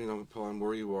 depending upon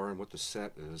where you are and what the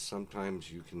set is,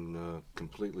 sometimes you can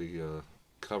completely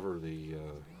cover the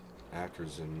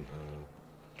actors in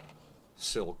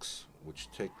silks, which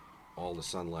take all the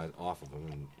sunlight off of them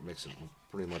and makes it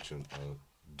pretty much a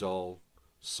dull,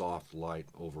 soft light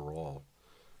overall,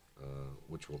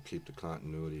 which will keep the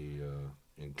continuity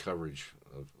and coverage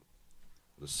of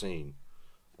the scene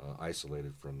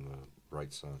isolated from the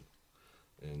bright sun.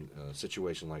 In a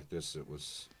situation like this,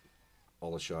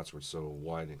 all the shots were so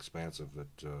wide and expansive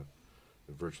that it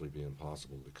would virtually be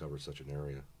impossible to cover such an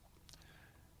area.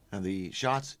 And the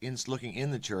shots looking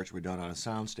in the church were done on a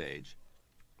soundstage.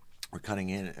 We're cutting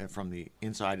in from the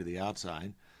inside to the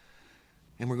outside.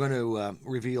 And we're going to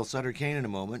reveal Sutter Kane in a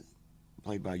moment,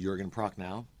 played by Jürgen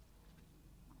Prochnow.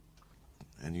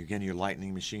 And again, your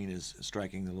lightning machine is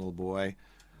striking the little boy.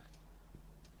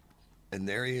 And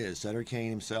there he is, Sutter Kane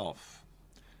himself.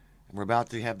 And we're about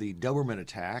to have the Doberman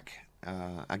attack.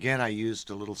 Again, I used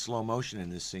a little slow motion in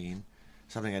this scene,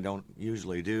 something I don't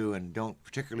usually do and don't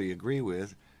particularly agree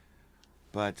with,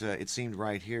 but it seemed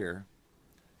right here.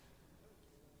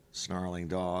 Snarling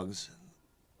dogs.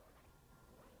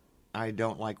 I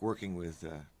don't like working with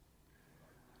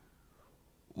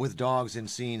dogs in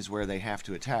scenes where they have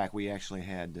to attack. We actually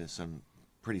had some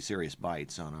pretty serious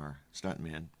bites on our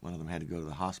stuntmen. One of them had to go to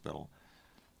the hospital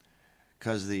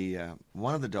because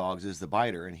one of the dogs is the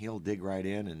biter, and he'll dig right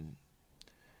in and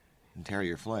tear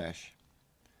your flesh.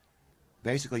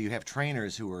 Basically, you have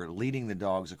trainers who are leading the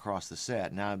dogs across the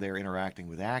set. Now they're interacting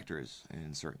with actors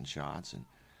in certain shots, and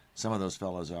some of those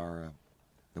fellows are,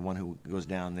 the one who goes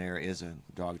down there is a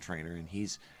dog trainer, and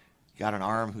he's got an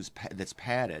arm that's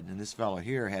padded, and this fellow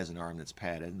here has an arm that's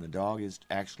padded, and the dog is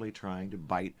actually trying to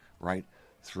bite right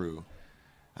through.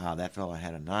 That fellow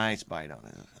had a nice bite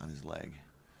on his leg.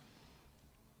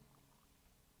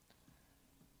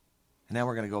 And now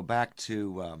we're going to go back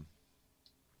to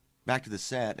the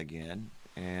set again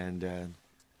and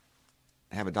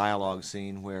have a dialogue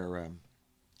scene where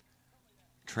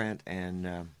Trent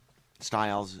and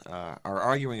Styles are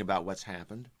arguing about what's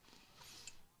happened.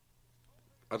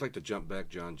 I'd like to jump back,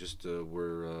 John, just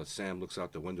where Sam looks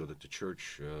out the window at the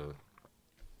church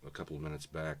a couple of minutes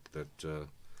back. That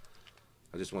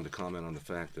I just wanted to comment on the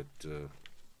fact that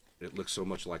it looks so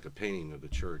much like a painting of the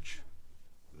church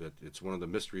that it's one of the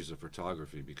mysteries of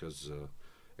photography, because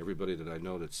everybody that I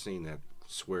know that's seen that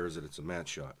swears that it's a matte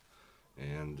shot.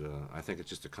 And I think it's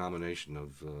just a combination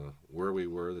of where we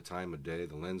were, the time of day,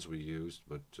 the lens we used,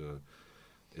 but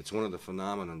it's one of the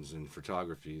phenomenons in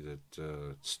photography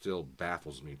that still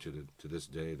baffles me to this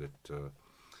day, that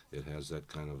it has that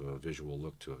kind of a visual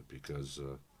look to it. Because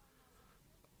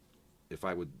if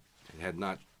I had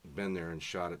not been there and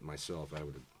shot it myself, I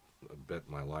would have bet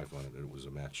my life on it that it was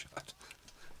a matte shot.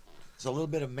 There's a little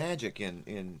bit of magic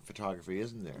in photography,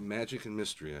 isn't there? Magic and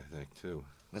mystery, I think, too.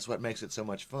 That's what makes it so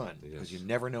much fun, because Yes. you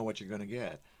never know what you're going to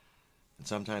get. And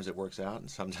sometimes it works out, and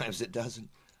sometimes it doesn't.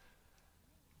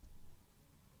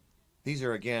 These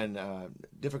are, again,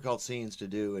 difficult scenes to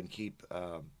do and keep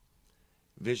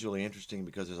visually interesting,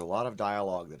 because there's a lot of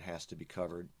dialogue that has to be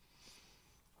covered.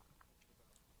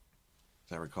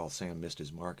 As I recall, Sam missed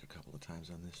his mark a couple of times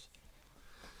on this.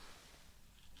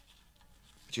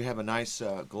 But you have a nice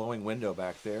glowing window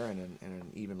back there and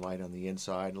an even light on the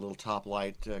inside, a little top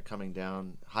light coming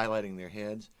down, highlighting their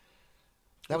heads.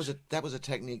 That was a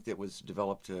technique that was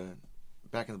developed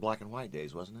back in the black and white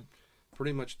days, wasn't it?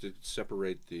 Pretty much to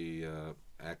separate the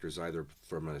actors either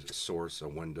from a source, a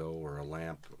window, or a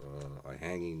lamp, a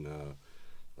hanging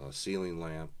ceiling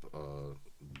lamp.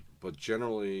 But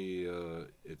generally,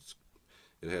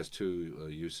 it has two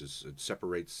uses. It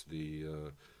separates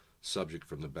the subject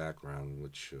from the background,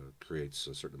 which creates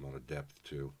a certain amount of depth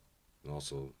too, and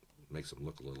also makes them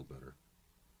look a little better.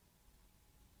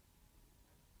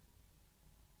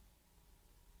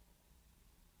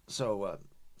 So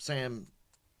Sam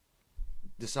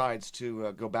decides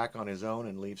to go back on his own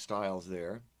and leave Styles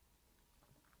there,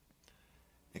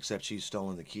 except she's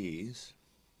stolen the keys.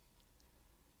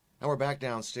 Now we're back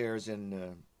downstairs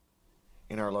in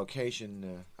our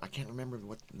location. I can't remember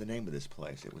what the name of this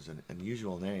place. It was an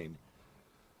unusual name.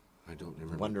 I don't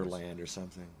remember. Wonderland or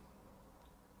something.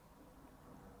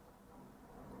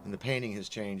 And the painting has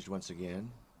changed once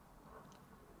again.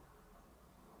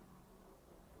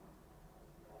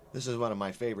 This is one of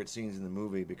my favorite scenes in the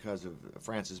movie because of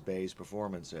Frances Bay's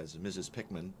performance as Mrs.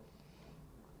 Pickman.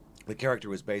 The character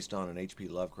was based on an H.P.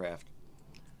 Lovecraft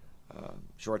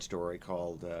short story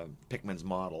called Pickman's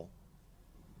Model.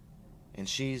 And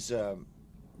she's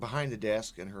behind the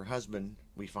desk, and her husband,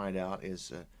 we find out,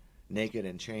 is naked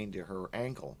and chained to her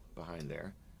ankle behind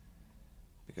there,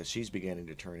 because she's beginning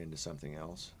to turn into something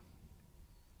else.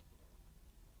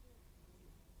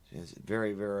 She's a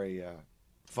very, very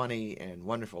funny and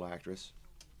wonderful actress.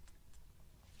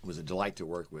 It was a delight to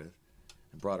work with,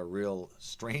 and brought a real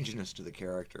strangeness to the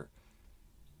character.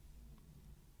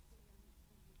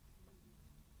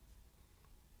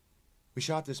 We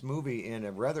shot this movie in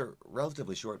a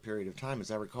relatively short period of time.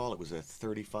 As I recall, it was a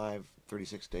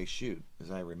 36-day shoot, as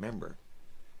I remember,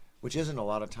 which isn't a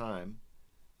lot of time.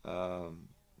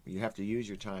 You have to use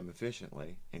your time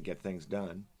efficiently and get things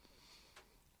done.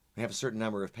 We have a certain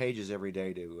number of pages every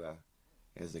day to,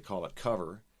 as they call it,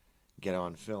 cover, get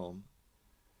on film.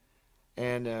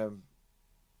 And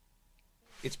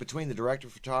it's between the director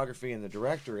of photography and the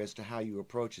director as to how you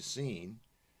approach a scene.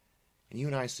 And you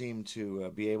and I seem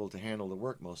to be able to handle the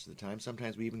work most of the time.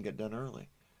 Sometimes we even get done early.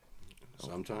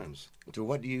 Sometimes. To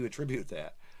what do you attribute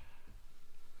that?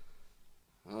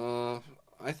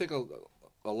 I think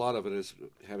a lot of it is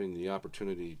having the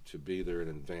opportunity to be there in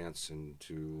advance and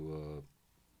to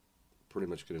pretty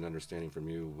much get an understanding from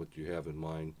you what you have in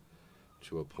mind,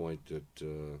 to a point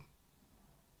that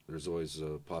there's always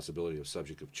a possibility of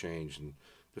subject of change, and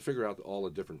to figure out all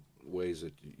the different ways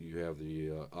that you have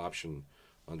the option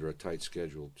under a tight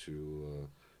schedule to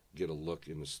get a look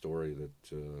in the story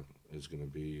that is going to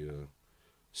be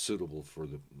suitable for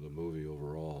the movie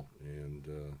overall. And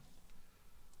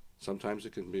sometimes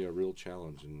it can be a real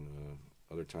challenge, and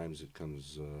other times it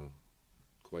comes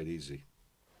quite easy.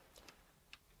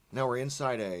 Now we're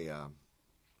inside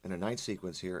in a night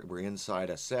sequence here. We're inside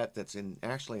a set that's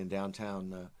actually in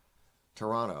downtown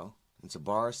Toronto. It's a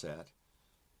bar set.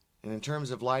 And in terms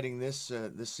of lighting this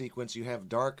sequence, you have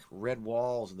dark red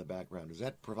walls in the background. Does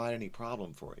that provide any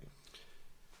problem for you?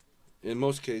 In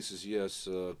most cases, yes,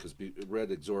 because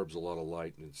red absorbs a lot of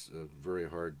light, and it's very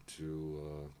hard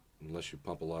to, unless you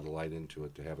pump a lot of light into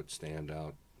it, to have it stand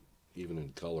out, even in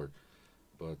color.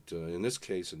 But in this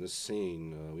case, in this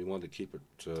scene, we wanted to keep it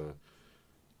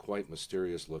quite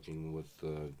mysterious looking with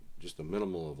just a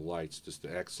minimal of lights just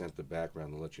to accent the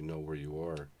background and let you know where you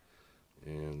are.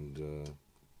 And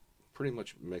pretty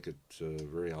much make it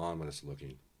very ominous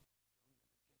looking.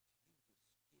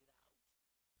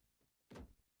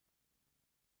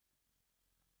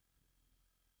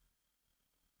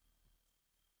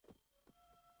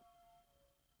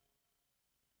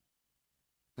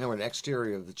 Now we're in the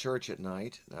exterior of the church at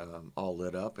night, all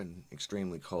lit up and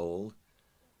extremely cold.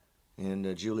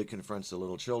 And Julie confronts the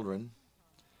little children,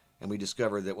 and we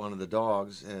discover that one of the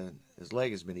dogs, his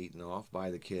leg has been eaten off by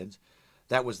the kids.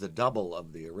 That was the double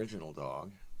of the original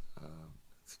dog,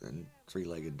 a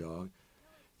three-legged dog.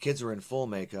 Kids are in full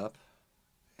makeup,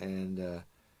 and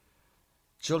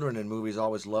children in movies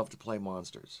always love to play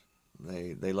monsters.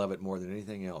 They love it more than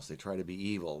anything else. They try to be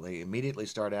evil. They immediately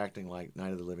start acting like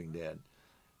Night of the Living Dead.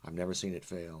 I've never seen it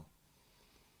fail.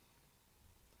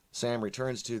 Sam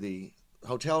returns to the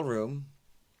hotel room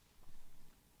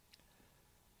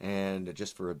and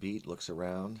just for a beat looks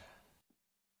around.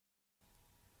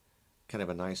 Kind of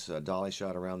a nice dolly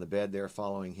shot around the bed there,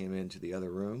 following him into the other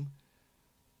room.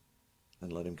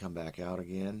 And let him come back out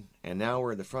again. And now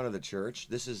we're in the front of the church.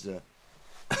 This is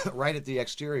right at the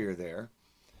exterior there.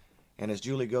 And as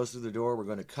Julie goes through the door, we're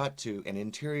going to cut to an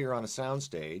interior on a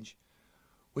soundstage,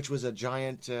 which was a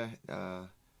giant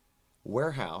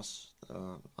warehouse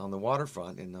on the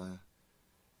waterfront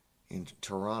in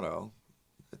Toronto.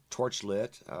 Torch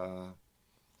lit,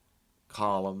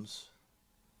 columns,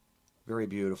 very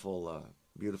beautiful,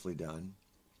 beautifully done.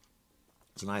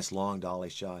 It's a nice long dolly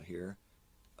shot here,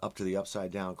 up to the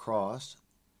upside down cross.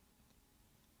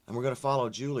 And we're going to follow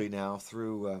Julie now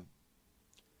through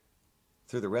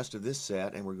the rest of this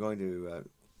set, and we're going to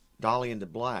dolly into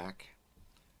black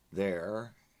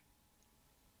there.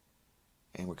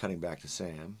 And we're cutting back to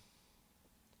Sam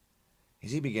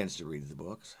as he begins to read the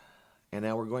books. And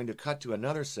now we're going to cut to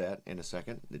another set in a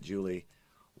second that Julie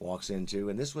walks into.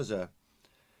 And this was a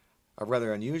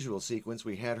rather unusual sequence.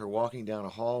 We had her walking down a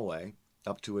hallway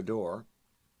up to a door.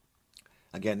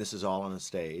 Again, this is all on a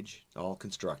stage, all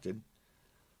constructed.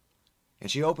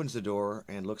 And she opens the door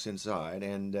and looks inside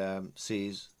and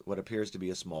sees what appears to be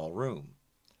a small room.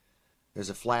 There's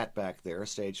a flat back there, a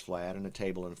stage flat, and a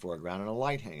table in the foreground, and a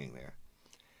light hanging there.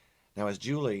 Now, as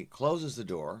Julie closes the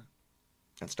door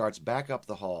and starts back up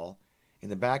the hall, in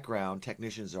the background,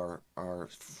 technicians are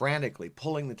frantically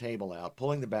pulling the table out,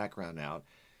 pulling the background out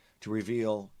to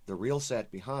reveal the real set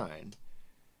behind.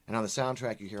 And on the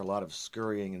soundtrack, you hear a lot of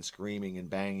scurrying and screaming and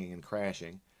banging and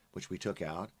crashing, which we took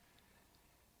out.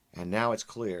 And now it's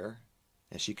clear.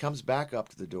 As she comes back up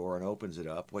to the door and opens it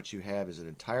up, what you have is an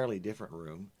entirely different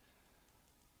room,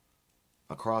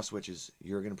 across which is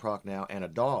Jurgen Prochnow and a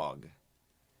dog.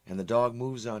 And the dog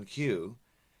moves on cue.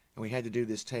 And we had to do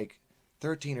this take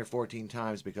 13 or 14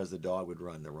 times because the dog would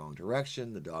run the wrong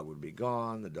direction, the dog would be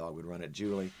gone, the dog would run at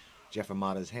Julie. Jeff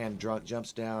Amata's hand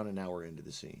jumps down, and now we're into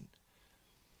the scene.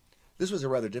 This was a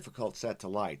rather difficult set to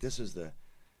light. This is the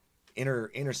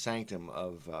inner sanctum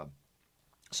of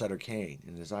Sutter Kane.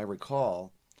 And as I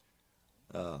recall,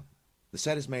 the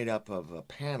set is made up of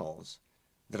panels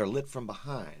that are lit from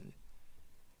behind.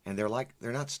 And they're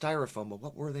not styrofoam, but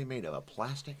what were they made of?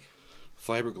 Plastic?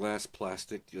 Fiberglass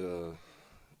plastic,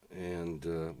 and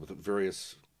with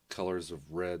various colors of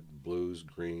red, blues,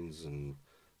 greens, and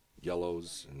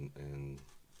yellows, and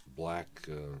black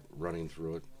running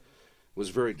through it. It was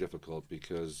very difficult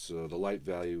because the light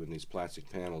value in these plastic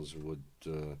panels would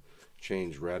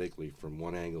change radically from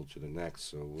one angle to the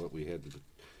next. So what we had to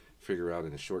figure out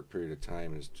in a short period of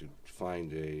time is to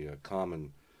find a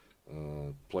common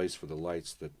place for the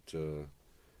lights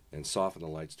and soften the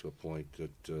lights to a point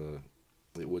that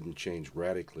it wouldn't change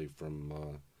radically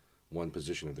from one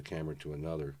position of the camera to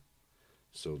another,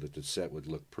 so that the set would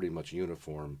look pretty much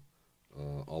uniform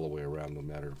all the way around, no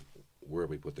matter where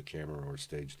we put the camera or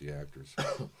stage the actors.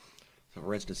 So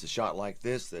for instance, a shot like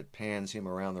this that pans him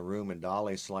around the room and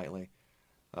dollies slightly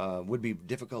would be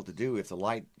difficult to do if the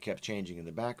light kept changing in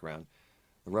the background.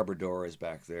 The rubber door is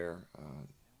back there,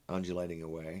 undulating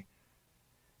away.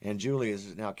 And Julie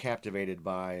is now captivated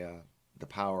by the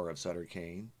power of Sutter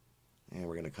Kane. And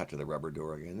we're going to cut to the rubber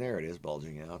door again. There it is,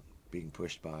 bulging out, being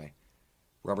pushed by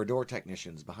rubber door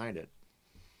technicians behind it.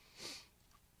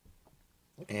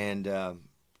 And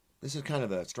this is kind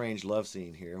of a strange love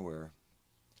scene here where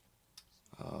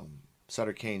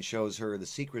Sutter Kane shows her the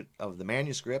secret of the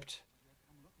manuscript,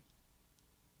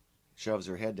 shoves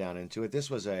her head down into it. This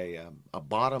was a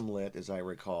bottom lit, as I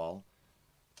recall,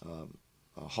 a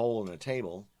hole in a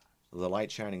table, with the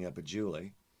light shining up at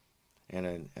Julie,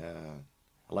 and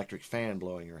a electric fan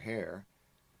blowing her hair.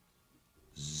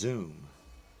 Zoom.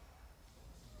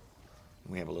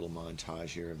 We have a little montage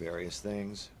here of various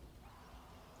things.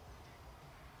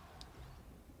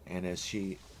 And as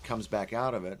she comes back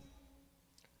out of it,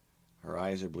 her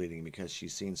eyes are bleeding because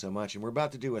she's seen so much. And we're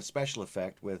about to do a special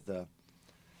effect with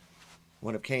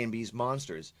one of K&B's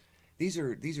monsters. These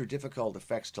are difficult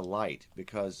effects to light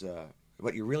because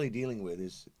what you're really dealing with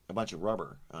is a bunch of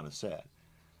rubber on a set.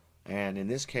 And in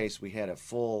this case, we had a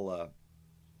full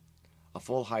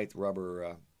height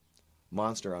rubber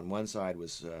monster. On one side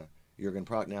was Jurgen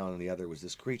Prochnow, and on the other was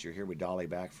this creature. Here we dolly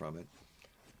back from it.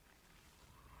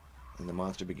 And the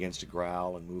monster begins to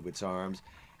growl and move its arms.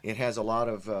 It has a lot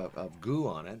of goo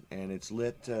on it, and it's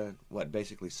lit,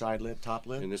 basically side lit, top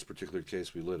lit? In this particular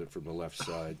case, we lit it from the left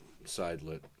side, side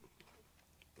lit.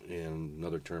 And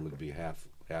another term would be half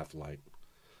light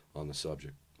on the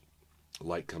subject.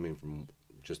 Light coming from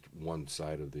just one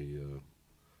side of the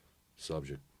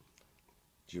subject.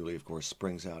 Julie, of course,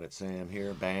 springs out at Sam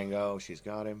here. Bango, she's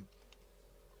got him.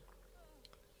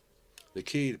 The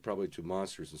key probably to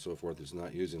monsters and so forth is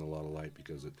not using a lot of light,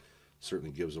 because it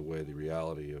certainly gives away the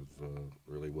reality of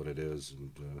really what it is.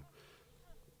 And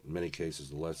in many cases,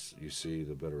 the less you see,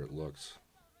 the better it looks.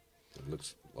 It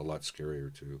looks a lot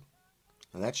scarier, too.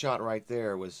 Now, that shot right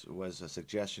there was a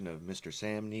suggestion of Mr.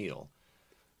 Sam Neill,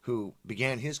 who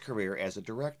began his career as a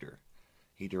director.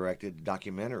 He directed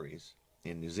documentaries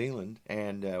in New Zealand,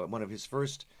 and one of his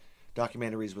first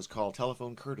documentaries was called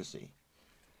Telephone Courtesy.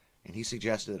 And he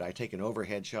suggested that I take an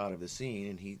overhead shot of the scene,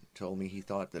 and he told me he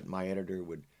thought that my editor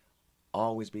would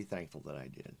always be thankful that I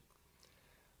did.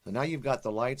 So now you've got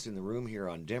the lights in the room here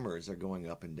on dimmers. They're going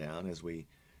up and down as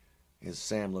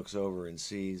Sam looks over and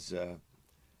sees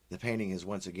the painting has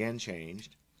once again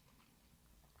changed.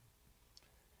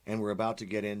 And we're about to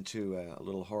get into a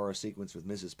little horror sequence with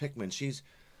Mrs. Pickman. She's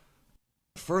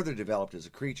further developed as a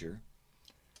creature.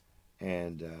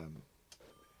 And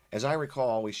as I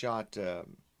recall, we shot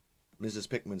Mrs.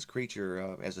 Pickman's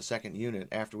creature as a second unit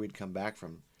after we'd come back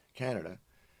from Canada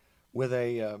with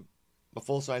a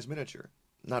full-size miniature.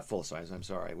 Not full-size, I'm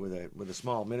sorry, with a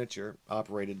small miniature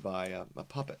operated by a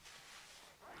puppet.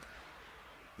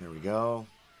 There we go.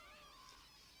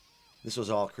 This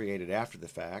was all created after the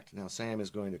fact. Now Sam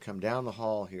is going to come down the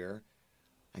hall here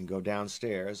and go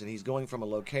downstairs, and he's going from a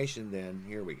location then,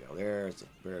 here we go, there's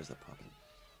the puppet,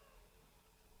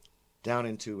 down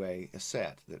into a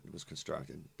set that was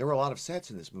constructed. There were a lot of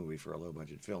sets in this movie for a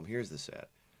low-budget film. Here's the set.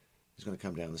 He's going to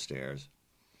come down the stairs.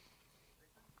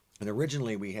 And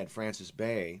originally we had Francis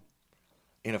Bay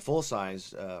in a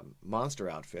full-size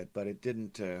monster outfit, but it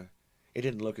didn't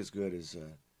look as good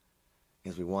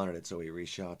as we wanted it, so we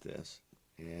reshot this.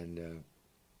 And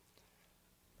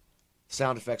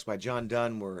sound effects by John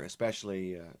Dunn were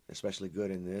especially good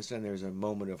in this. And there's a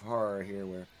moment of horror here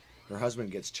where her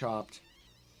husband gets chopped.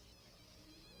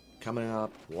 Coming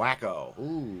up, wacko.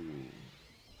 Ooh.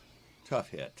 Tough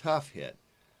hit.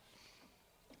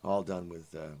 All done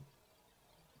with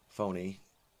phony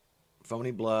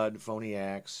blood, phony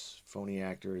acts, phony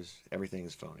actors. Everything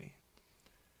is phony.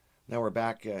 Now we're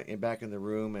back in the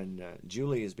room, and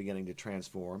Julie is beginning to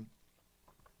transform.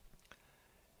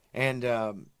 And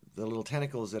the little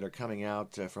tentacles that are coming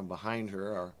out from behind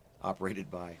her are operated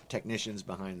by technicians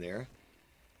behind there.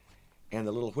 And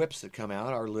the little whips that come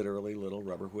out are literally little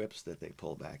rubber whips that they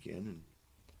pull back in. And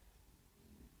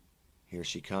here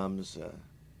she comes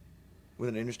with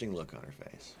an interesting look on her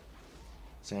face.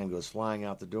 Sam goes flying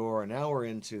out the door, and now we're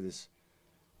into this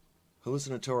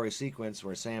hallucinatory sequence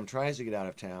where Sam tries to get out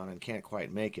of town and can't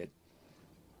quite make it.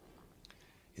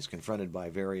 He's confronted by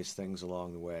various things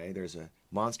along the way. There's a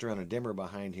monster on a dimmer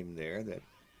behind him there that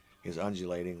is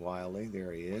undulating wildly.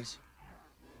 There he is.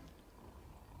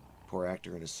 Poor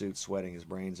actor in a suit sweating his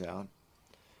brains out.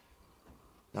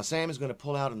 Now Sam is going to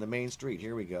pull out on the main street.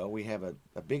 Here we go. We have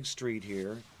a big street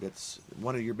here that's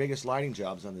one of your biggest lighting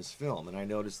jobs on this film. And I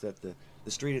noticed that the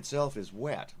street itself is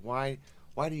wet. Why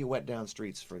do you wet down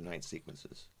streets for night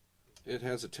sequences? It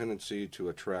has a tendency to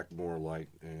attract more light,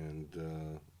 and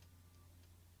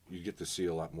you get to see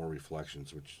a lot more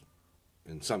reflections, which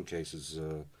in some cases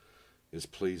is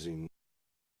pleasing.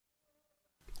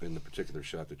 In the particular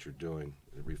shot that you're doing,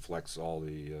 it reflects all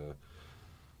the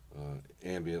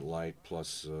ambient light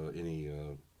plus any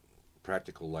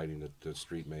practical lighting that the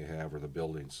street may have or the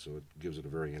buildings, so it gives it a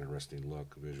very interesting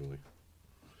look visually.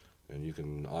 And you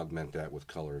can augment that with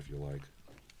color if you like.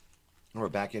 We're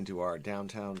back into our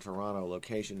downtown Toronto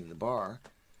location in the bar.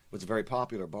 It was a very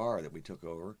popular bar that we took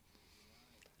over.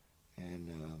 And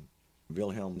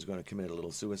Wilhelm's going to commit a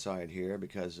little suicide here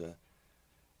because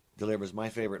delivers my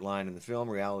favorite line in the film,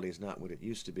 reality is not what it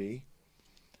used to be.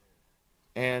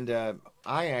 And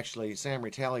Sam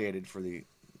retaliated for the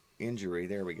injury.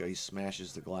 There we go. He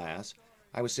smashes the glass.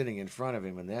 I was sitting in front of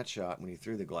him in that shot when he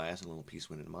threw the glass, and a little piece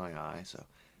went in my eye. So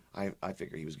I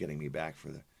figured he was getting me back for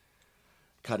the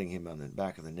cutting him on the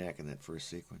back of the neck in that first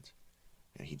sequence.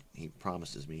 And he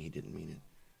promises me he didn't mean it.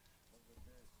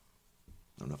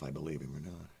 I don't know if I believe him or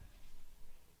not.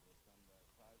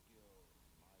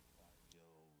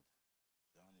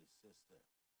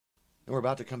 And we're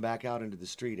about to come back out into the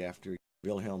street after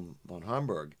Wilhelm von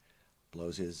Hamburg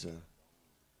blows his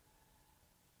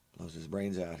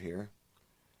brains out here.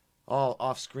 All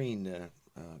off-screen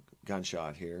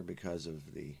gunshot here because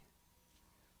of the...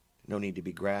 No need to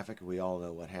be graphic. We all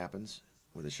know what happens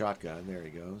with a shotgun. There he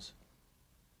goes.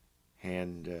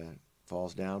 Hand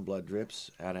falls down, blood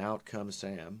drips, and out comes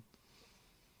Sam.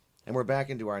 And we're back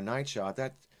into our night shot.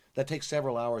 That takes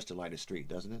several hours to light a street,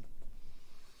 doesn't it?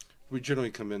 We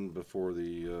generally come in before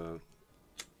the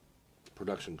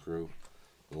production crew,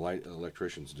 the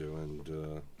electricians do, and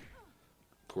of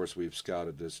course we've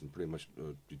scouted this and pretty much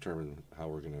determined how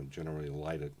we're going to generally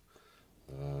light it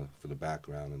for the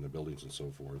background and the buildings and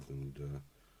so forth, and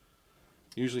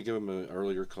usually give them an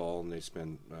earlier call, and they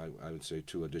spend, I would say,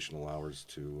 2 additional hours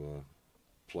to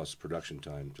plus production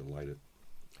time to light it.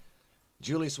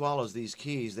 Julie swallows these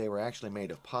keys. They were actually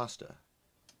made of pasta.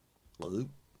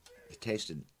 It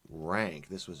tasted rank.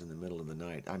 This was in the middle of the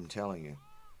night. I'm telling you,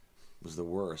 it was the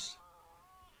worst.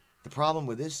 The problem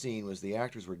with this scene was the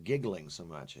actors were giggling so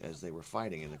much as they were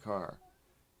fighting in the car.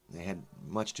 They had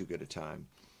much too good a time.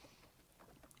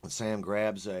 When Sam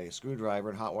grabs a screwdriver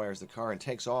and hotwires the car and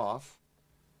takes off,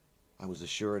 I was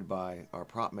assured by our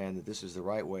prop man that this is the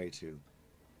right way to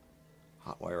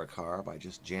hotwire a car, by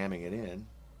just jamming it in.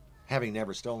 Having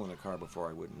never stolen a car before,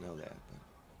 I wouldn't know that. But...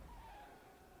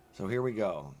 So here we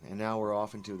go. And now we're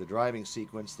off into the driving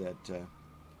sequence that...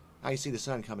 you see the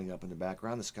sun coming up in the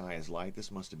background. The sky is light.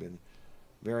 This must have been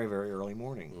very, very early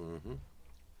morning. Mm-hmm.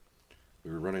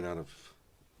 We were running out of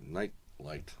night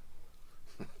light.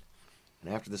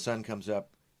 And after the sun comes up,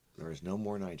 there is no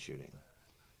more night shooting.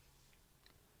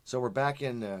 So we're back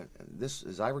in this,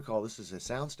 as I recall, this is a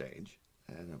soundstage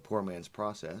and a poor man's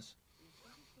process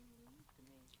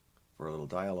for a little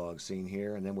dialogue scene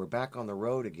here. And then we're back on the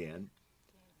road again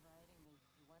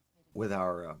with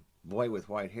our boy with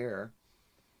white hair.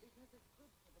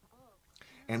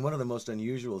 And one of the most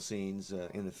unusual scenes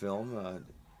in the film,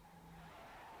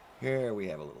 here we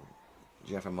have a little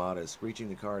Jeff Amata is screeching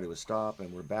the car to a stop,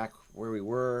 and we're back where we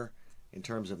were in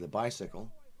terms of the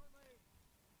bicycle.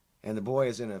 And the boy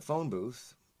is in a phone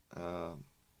booth.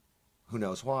 Who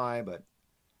knows why, but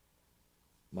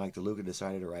Mike DeLuca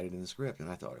decided to write it in the script, and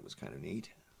I thought it was kind of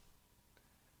neat.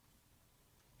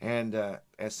 And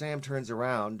as Sam turns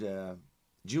around,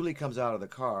 Julie comes out of the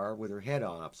car with her head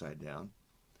on upside down.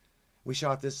 We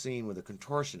shot this scene with a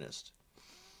contortionist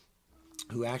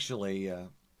who actually,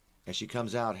 as she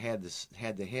comes out, had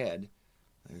the head,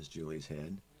 there's Julie's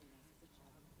head,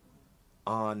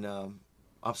 on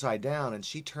upside down, and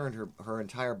she turned her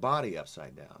entire body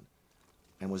upside down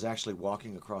and was actually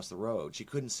walking across the road. She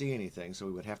couldn't see anything, so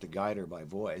we would have to guide her by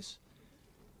voice,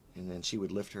 and then she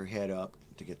would lift her head up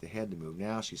to get the head to move.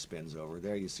 Now she spins over.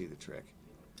 There you see the trick.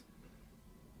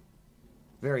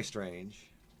 Very strange.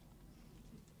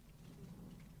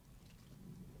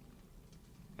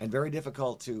 And very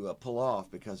difficult to pull off,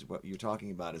 because what you're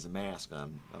talking about is a mask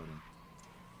on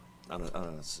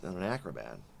an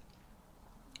acrobat.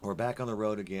 We're back on the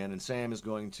road again, and Sam is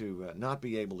going to not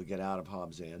be able to get out of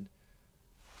Hobbs End.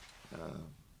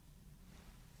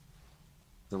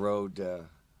 The road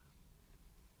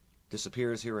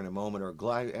disappears here in a moment, or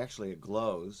actually it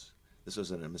glows. This was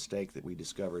a mistake that we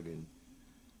discovered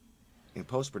in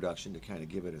post-production to kind of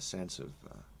give it a sense of,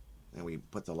 and we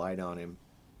put the light on him,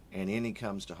 and in he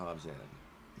comes to Hobbs End.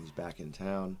 He's back in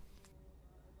town.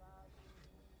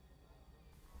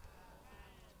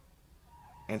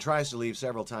 And tries to leave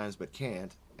several times but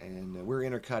can't. And we're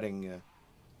intercutting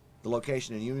the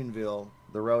location in Unionville,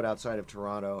 the road outside of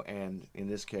Toronto, and in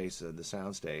this case, the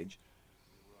soundstage.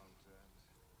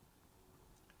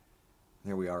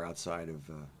 There we are outside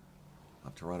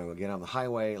of Toronto again on the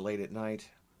highway late at night.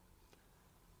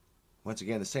 Once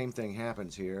again, the same thing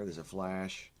happens here. There's a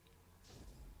flash.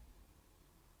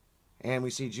 And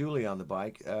we see Julie on the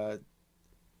bike,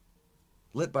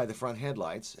 lit by the front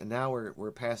headlights, and now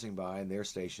we're passing by and they're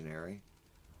stationary.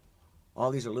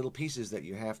 All these are little pieces that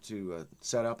you have to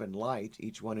set up and light,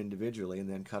 each one individually, and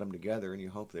then cut them together, and you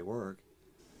hope they work.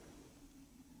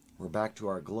 We're back to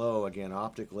our glow again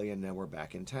optically, and then we're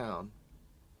back in town.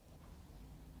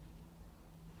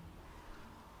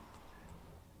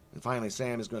 And finally,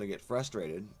 Sam is going to get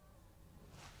frustrated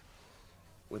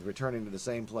with returning to the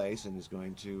same place and is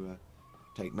going to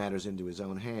take matters into his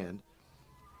own hand.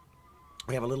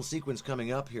 We have a little sequence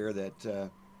coming up here that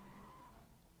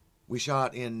we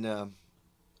shot in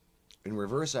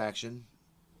reverse action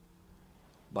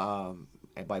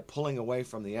by pulling away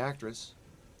from the actress,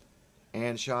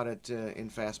 and shot it in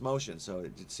fast motion, so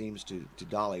it seems to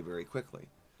dolly very quickly.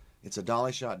 It's a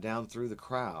dolly shot down through the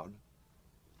crowd,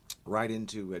 right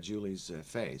into Julie's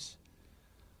face.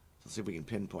 Let's see if we can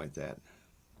pinpoint that.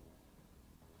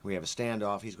 We have a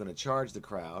standoff. He's going to charge the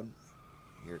crowd.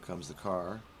 Here comes the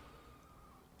car.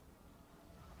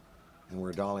 And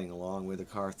we're dollying along with the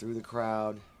car through the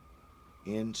crowd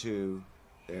into,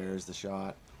 there's the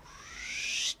shot.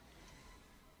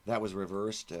 That was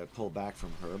reversed, pulled back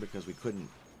from her because we couldn't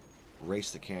race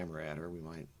the camera at her. We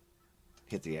might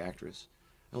hit the actress.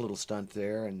 A little stunt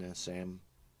there, and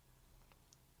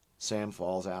Sam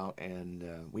falls out, and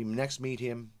we next meet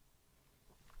him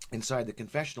inside the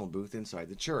confessional booth inside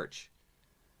the church.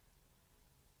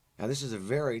 Now this is a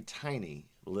very tiny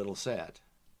little set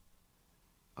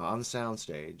on the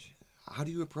soundstage. How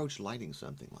do you approach lighting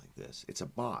something like this? It's a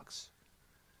box.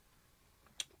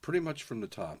 Pretty much from the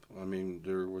top. I mean,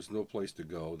 there was no place to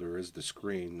go. There is the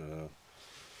screen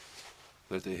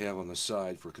that they have on the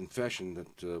side for confession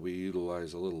that we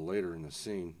utilize a little later in the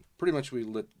scene. Pretty much we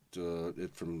lit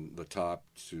it from the top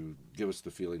to give us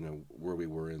the feeling of where we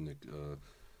were in the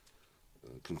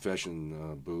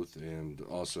confession booth, and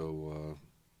also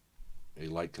a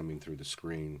light coming through the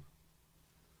screen,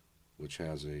 which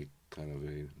has a kind of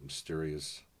a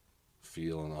mysterious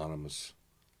feel and ominous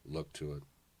look to it.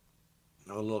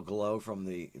 A little glow from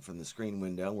the screen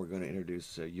window. We're going to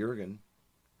introduce Jurgen.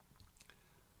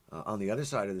 On the other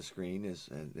side of the screen is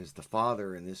the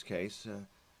father, in this case,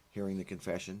 hearing the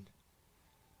confession.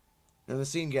 Now the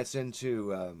scene gets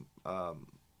into a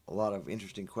lot of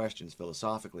interesting questions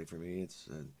philosophically for me. It's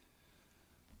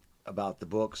about the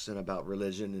books and about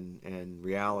religion and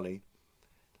reality.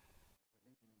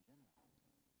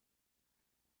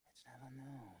 It's never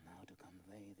known how to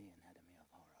convey the anatomy of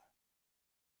horror.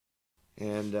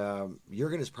 And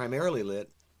Jurgen is primarily lit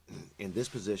in this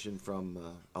position from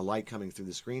a light coming through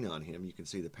the screen on him. You can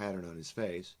see the pattern on his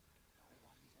face.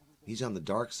 He's on the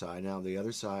dark side. Now the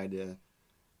other side,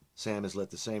 Sam is lit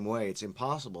the same way. It's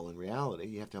impossible in reality.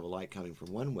 You have to have a light coming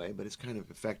from one way, but it's kind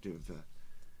of effective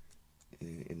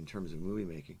in terms of movie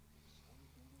making.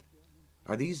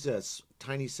 Are these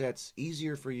tiny sets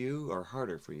easier for you or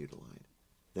harder for you to light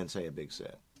than, say, a big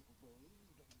set?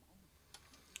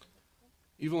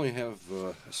 You only have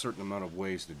a certain amount of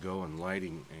ways to go in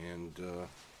lighting, and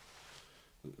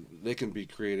they can be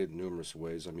created in numerous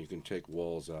ways. I mean, you can take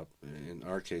walls up. In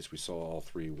our case, we saw all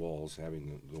three walls,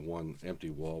 having the one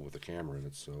empty wall with a camera in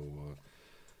it. So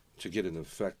to get an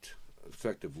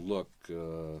effective look,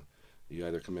 you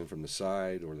either come in from the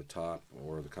side or the top,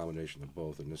 or the combination of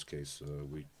both. In this case,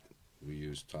 we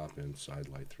use top and side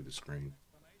light through the screen.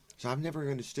 So I've never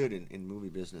understood in movie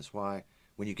business why,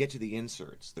 when you get to the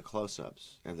inserts, the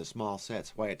close-ups, and the small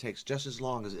sets, why it takes just as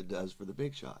long as it does for the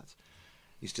big shots.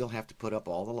 You still have to put up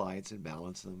all the lights and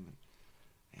balance them.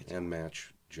 And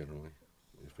match, generally,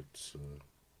 if it's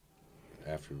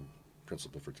after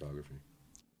principal photography.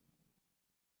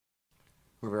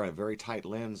 We're on a very tight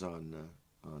lens on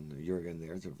Jurgen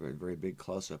there. It's a very, very big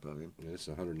close-up of him. Yeah, it's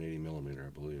 180 millimeter,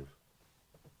 I believe.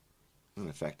 An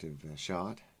effective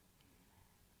shot.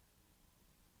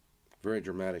 Very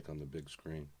dramatic on the big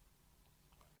screen.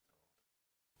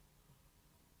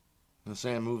 Now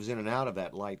Sam moves in and out of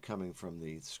that light coming from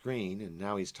the screen, and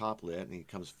now he's top lit, and he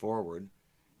comes forward,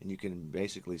 and you can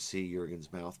basically see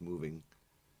Jurgen's mouth moving,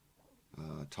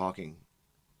 talking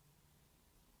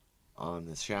on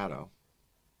the shadow.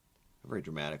 Very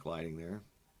dramatic lighting there.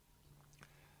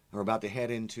 We're about to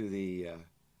head into the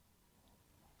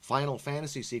final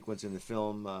fantasy sequence in the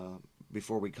film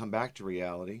before we come back to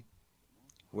reality,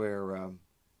 where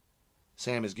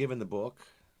Sam is given the book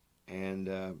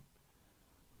and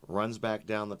runs back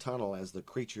down the tunnel as the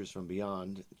creatures from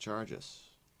beyond charge us.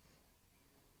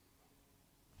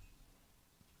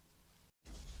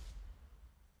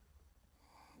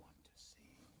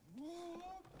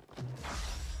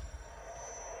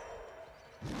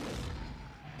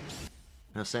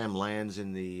 Now Sam lands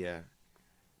in the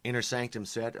inner sanctum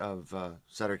set of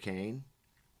Sutter Kane,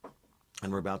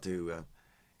 and we're about to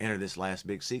enter this last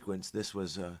big sequence. This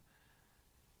was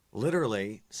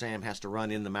literally, Sam has to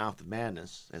run in the mouth of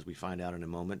madness, as we find out in a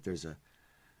moment. There's a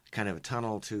kind of a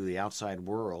tunnel to the outside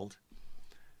world.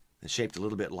 It's shaped a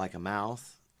little bit like a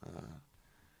mouth.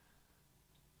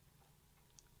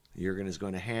 Jurgen is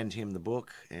going to hand him the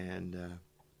book and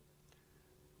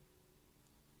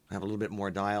have a little bit more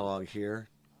dialogue here.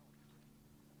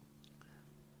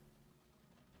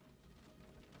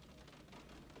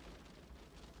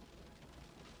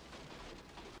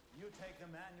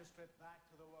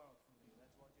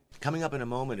 Coming up in a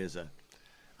moment is a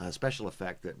special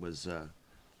effect that was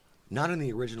not in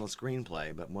the original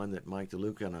screenplay, but one that Mike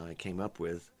DeLuca and I came up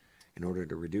with in order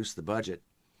to reduce the budget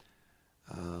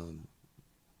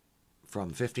from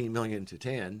 15 million to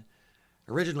 10.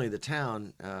 Originally, the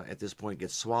town at this point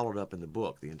gets swallowed up in the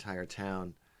book. The entire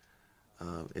town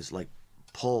is like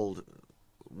pulled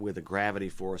with a gravity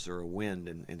force or a wind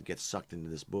and gets sucked into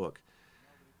this book.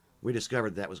 We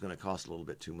discovered that was going to cost a little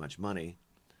bit too much money.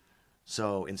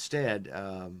 So instead,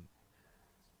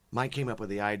 Mike came up with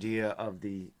the idea of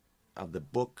the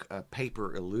book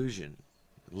paper illusion.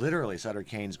 Literally, Sutter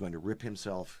Kane's going to rip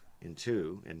himself in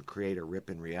two and create a rip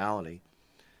in reality.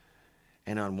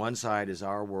 And on one side is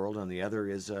our world, on the other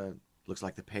is looks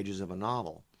like the pages of a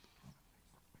novel.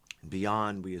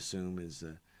 Beyond, we assume, is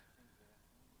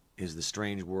the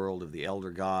strange world of the elder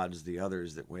gods, the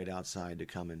others that wait outside to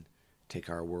come and take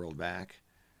our world back.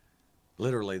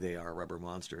 Literally, they are rubber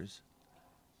monsters.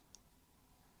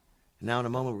 Now, in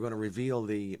a moment, we're going to reveal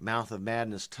the Mouth of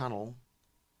Madness tunnel.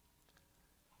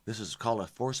 This is called a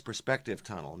forced perspective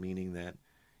tunnel, meaning that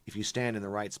if you stand in the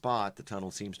right spot, the tunnel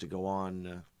seems to go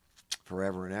on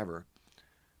forever and ever.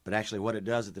 But actually, what it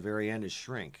does at the very end is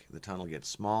shrink. The tunnel gets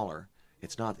smaller.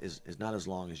 It's not as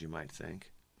long as you might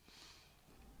think.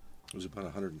 It was about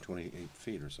 128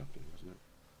 feet or something, wasn't it?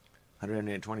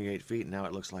 128 feet, and now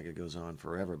it looks like it goes on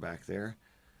forever back there.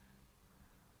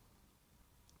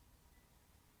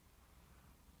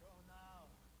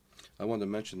 I wanted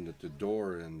to mention that the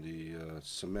door and the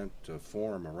cement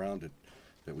form around it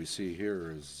that we see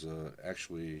here is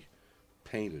actually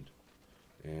painted.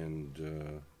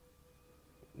 And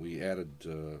we added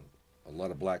a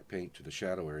lot of black paint to the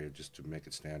shadow area just to make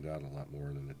it stand out a lot more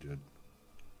than it did.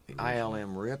 The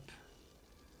ILM rip.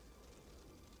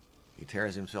 He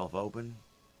tears himself open.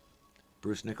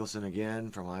 Bruce Nicholson again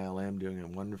from ILM doing a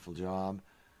wonderful job.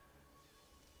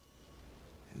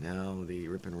 And now the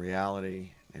rip in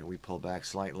reality, and we pull back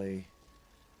slightly.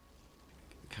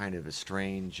 Kind of a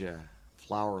strange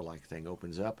flower-like thing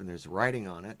opens up, and there's writing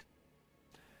on it.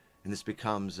 And this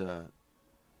becomes, on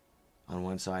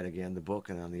one side again, the book,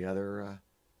 and on the other,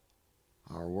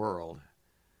 our world.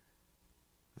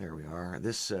 There we are.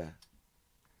 This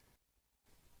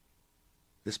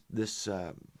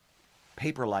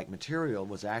paper-like material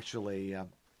was actually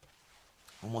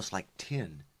almost like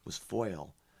tin. It was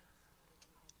foil.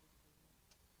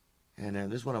 And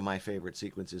this is one of my favorite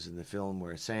sequences in the film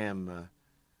where Sam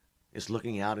is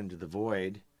looking out into the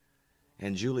void,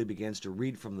 and Julie begins to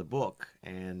read from the book,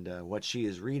 and what she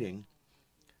is reading,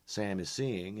 Sam is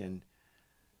seeing. And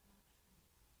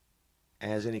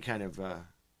as any kind of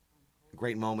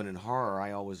great moment in horror,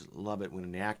 I always love it when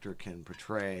an actor can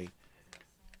portray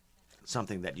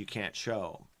something that you can't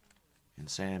show. And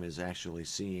Sam is actually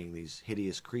seeing these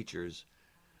hideous creatures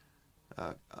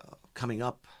coming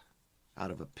up out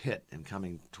of a pit and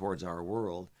coming towards our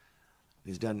world.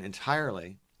 He's done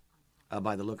entirely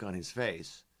by the look on his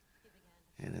face.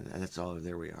 And that's all.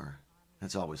 There we are.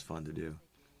 That's always fun to do.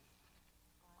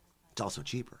 It's also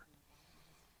cheaper.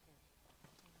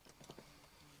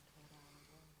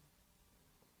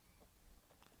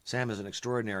 Sam is an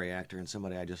extraordinary actor and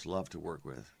somebody I just love to work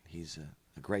with. He's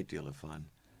a great deal of fun.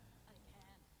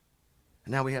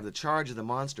 And now we have the charge of the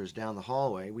monsters down the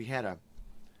hallway. We had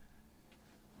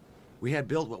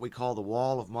built what we call the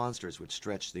wall of monsters, which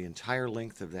stretched the entire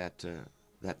length of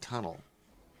that tunnel.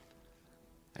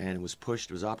 And it was pushed,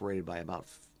 it was operated by about,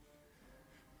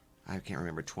 I can't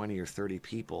remember, 20 or 30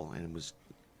 people, and it was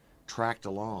tracked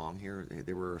along. Here,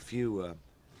 there were a few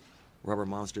rubber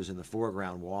monsters in the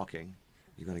foreground walking.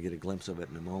 You're going to get a glimpse of it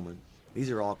in a moment. These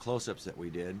are all close-ups that we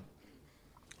did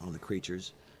on the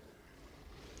creatures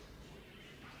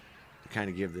to kind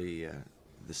of give the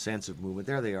sense of movement.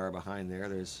 There they are behind there.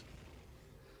 There's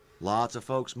lots of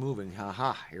folks moving.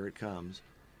 Ha-ha, here it comes.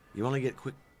 You only get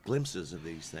quick glimpses of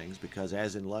these things because,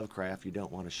 as in Lovecraft, you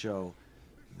don't want to show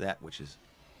that which is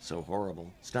so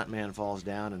horrible. Stuntman falls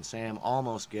down, and Sam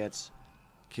almost gets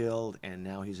killed, and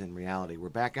now he's in reality. We're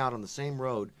back out on the same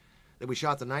road that we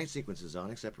shot the night sequences on,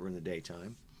 except we're in the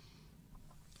daytime.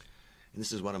 And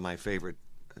this is one of my favorite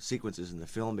sequences in the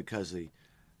film because the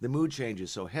mood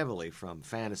changes so heavily from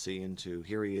fantasy into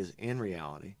here he is in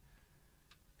reality.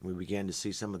 And we begin to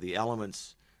see some of the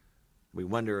elements. We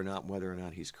wonder whether or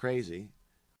not he's crazy.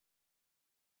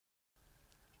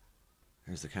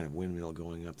 There's the kind of windmill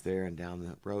going up there, and down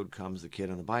the road comes the kid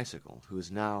on the bicycle, who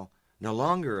is now no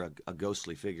longer a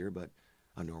ghostly figure, but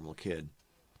a normal kid.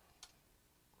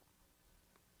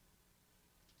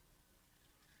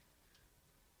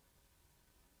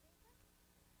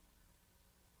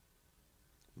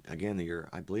 again,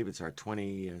 I believe it's our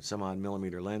 20 some odd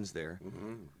millimeter lens there,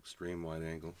 Extreme wide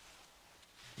angle.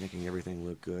 making everything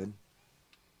look good.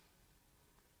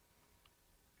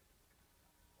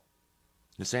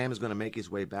 Now, Sam is going to make his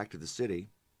way back to the city.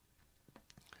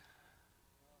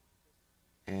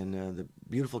 And the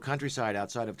beautiful countryside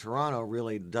outside of Toronto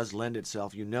really does lend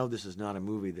itself. You know, this is not a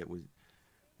movie that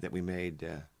we made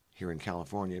here in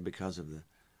California because of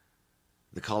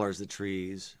the colors, the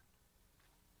trees.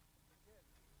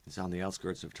 It's on the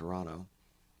outskirts of Toronto.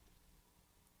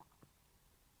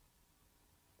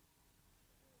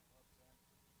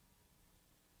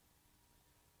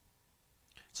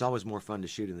 It's always more fun to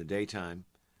shoot in the daytime.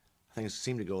 Things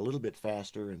seem to go a little bit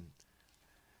faster, and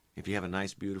if you have a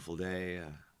nice, beautiful day,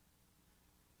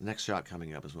 the next shot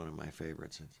coming up is one of my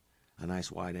favorites. It's a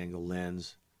nice wide-angle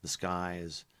lens. The sky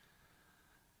is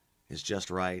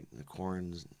just right. The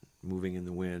corn's moving in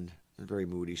the wind. A very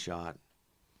moody shot.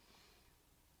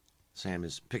 Sam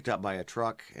is picked up by a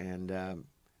truck, and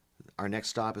our next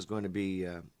stop is going to be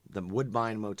the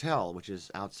Woodbine Motel, which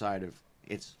is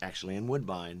it's actually in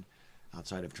Woodbine,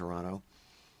 outside of Toronto.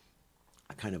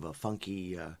 A kind of a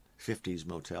funky 50s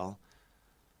motel.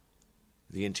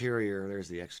 The interior, there's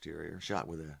the exterior, shot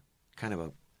with a kind of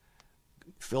a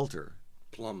filter.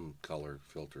 Plum color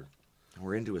filter.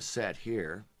 We're into a set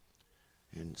here,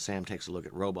 and Sam takes a look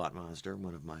at Robot Monster,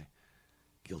 one of my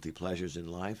guilty pleasures in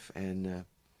life, and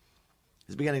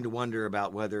is beginning to wonder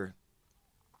about whether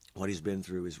what he's been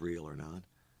through is real or not.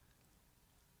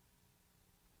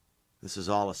 This is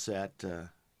all a set.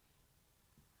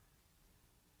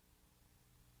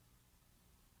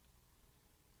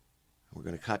 We're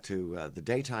going to cut to the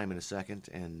daytime in a second,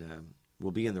 and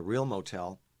we'll be in the real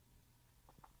motel.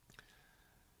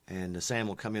 And Sam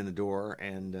will come in the door,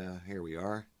 and here we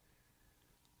are.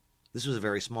 This was a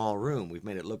very small room. We've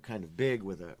made it look kind of big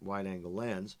with a wide-angle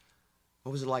lens.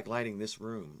 What was it like lighting this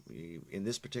room? In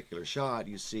this particular shot,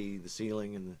 you see the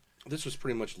ceiling and the... This was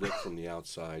pretty much lit from the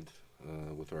outside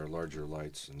with our larger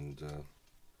lights, and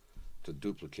to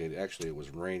duplicate, actually it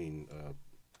was raining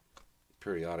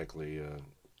periodically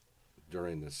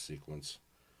during this sequence,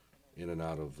 in and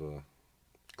out of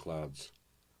clouds.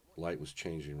 Light was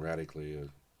changing radically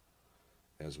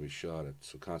as we shot it,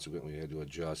 so consequently we had to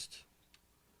adjust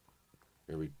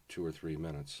every 2 or 3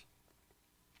 minutes.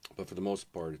 But for the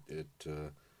most part, it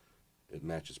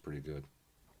matches pretty good.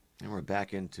 And we're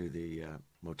back into the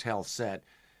motel set.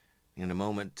 In a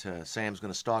moment, Sam's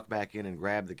going to stalk back in and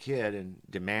grab the kid and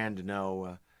demand to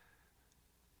know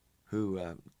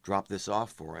who dropped this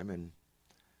off for him. And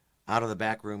out of the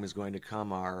back room is going to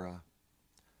come our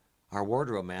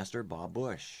wardrobe master, Bob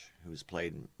Bush, who's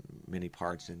played many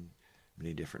parts in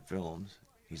many different films.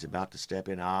 He's about to step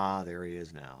in. Ah, there he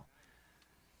is now.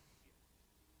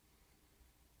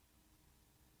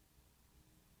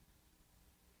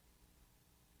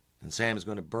 And Sam is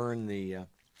going to burn the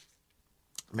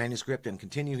manuscript and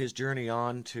continue his journey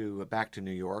on to back to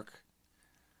New York.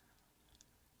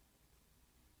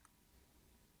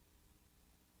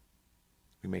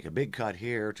 We make a big cut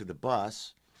here to the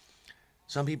bus.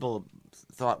 Some people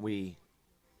thought we,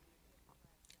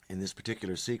 in this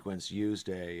particular sequence, used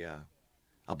a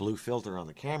blue filter on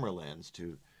the camera lens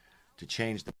to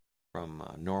change the from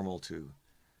normal to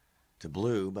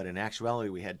blue, but in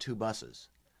actuality we had two buses.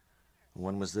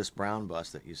 One was this brown bus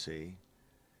that you see,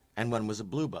 and one was a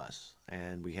blue bus,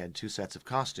 and we had two sets of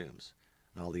costumes.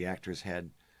 And all the actors had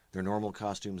their normal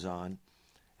costumes on,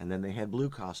 and then they had blue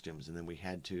costumes, and then we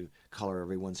had to color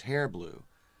everyone's hair blue.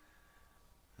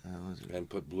 And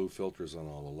put blue filters on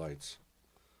all the lights.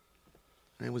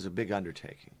 It was a big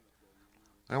undertaking.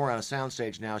 And we're on a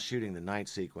soundstage now shooting the night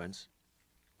sequence,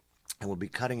 and we'll be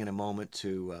cutting in a moment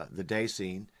to the day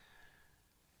scene,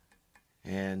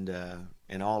 and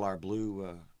all our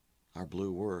blue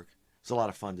work. It's a lot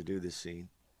of fun to do this scene.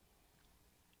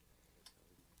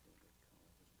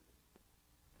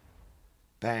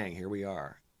 Bang, here we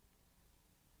are.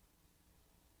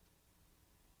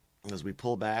 As we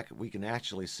pull back, we can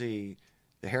actually see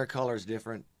the hair color is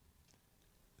different,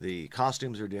 the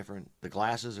costumes are different, the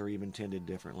glasses are even tinted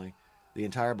differently. The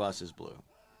entire bus is blue.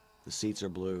 The seats are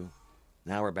blue.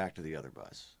 Now we're back to the other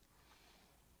bus.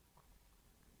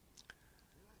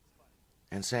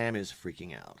 And Sam is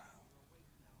freaking out.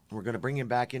 We're going to bring him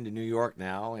back into New York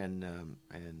now and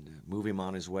move him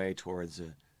on his way towards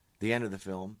the end of the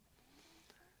film.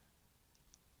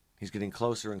 He's getting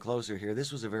closer and closer here.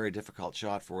 This was a very difficult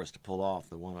shot for us to pull off,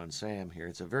 the one on Sam here.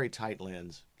 It's a very tight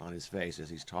lens on his face as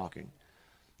he's talking.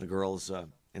 The girl's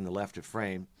in the left of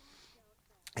frame.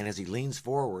 And as he leans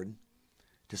forward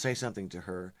to say something to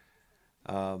her,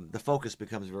 the focus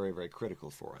becomes very, very critical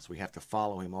for us. We have to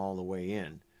follow him all the way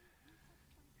in.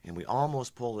 And we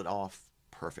almost pulled it off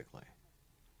perfectly.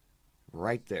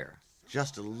 Right there.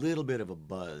 Just a little bit of a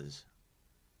buzz,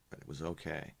 but it was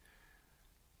okay.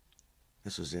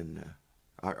 This was in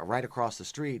right across the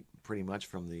street, pretty much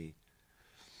from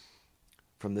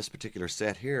this particular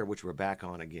set here, which we're back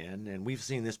on again. And we've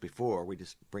seen this before. We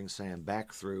just bring Sam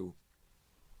back through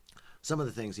some of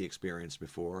the things he experienced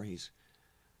before. He's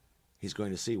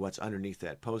going to see what's underneath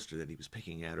that poster that he was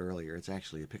picking at earlier. It's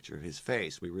actually a picture of his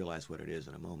face. We realize what it is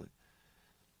in a moment.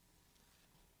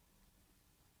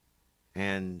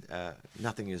 And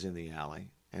nothing is in the alley.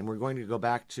 And we're going to go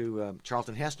back to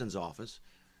Charlton Heston's office.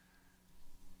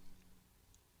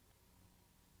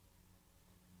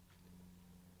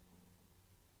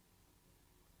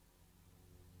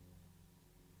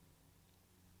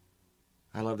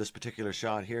 I love this particular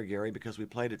shot here, Gary, because we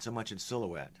played it so much in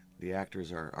silhouette. The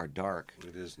actors are dark.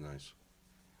 It is nice.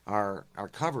 Our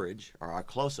coverage, or our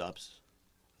close-ups,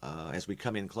 as we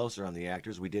come in closer on the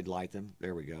actors, we did light them.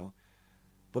 There we go.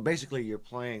 But basically, you're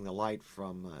playing the light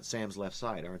from Sam's left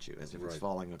side, aren't you? As if it's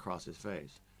falling across his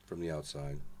face. From the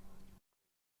outside.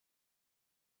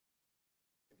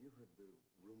 Have you heard the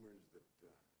rumors that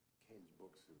Kane's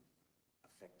books have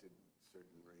affected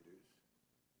certain writers?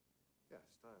 Yeah,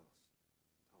 Styles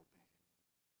told me.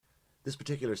 This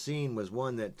particular scene was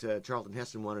one that Charlton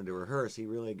Heston wanted to rehearse. He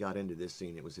really got into this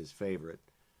scene. It was his favorite.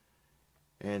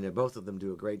 And both of them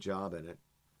do a great job in it.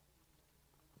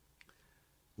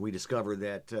 We discover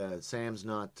that Sam's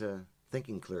not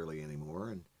thinking clearly anymore,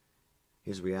 and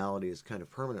his reality is kind of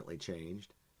permanently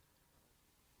changed.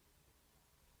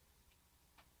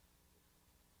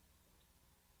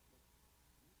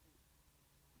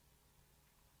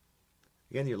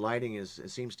 Again, your lighting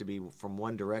seems to be from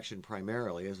one direction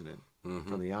primarily, isn't it? Mm-hmm.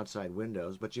 From the outside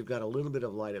windows, but you've got a little bit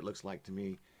of light, it looks like to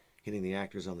me, hitting the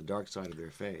actors on the dark side of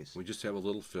their face. We just have a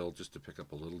little fill just to pick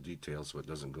up a little detail so it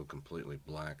doesn't go completely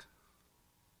black.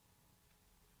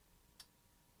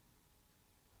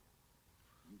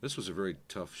 This was a very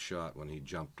tough shot when he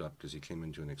jumped up because he came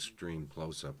into an extreme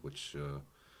close-up, which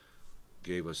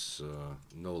gave us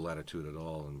no latitude at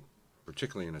all, and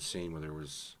particularly in a scene where there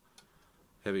was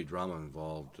heavy drama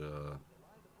involved,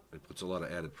 it puts a lot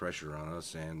of added pressure on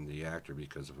us and the actor,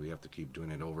 because if we have to keep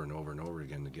doing it over and over and over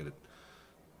again to get it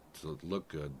to look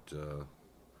good,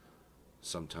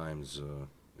 sometimes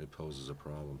it poses a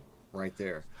problem. Right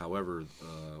there. However,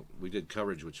 we did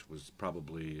coverage which was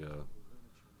probably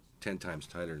 10 times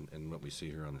tighter than what we see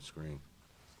here on the screen.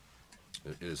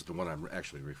 It is the one I'm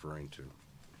actually referring to.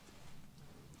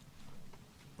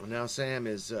 Well, now Sam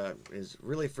is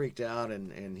really freaked out,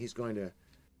 and he's going to...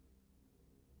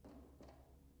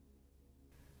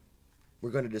 We're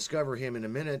going to discover him in a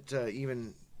minute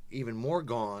even more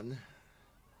gone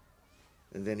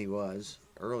than he was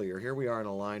earlier. Here we are in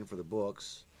a line for the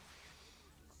books.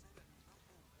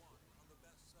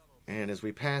 And as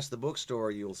we pass the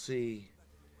bookstore, you'll see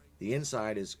the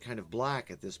inside is kind of black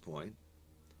at this point.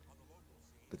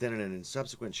 But then in a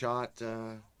subsequent shot,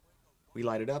 we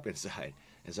light it up inside.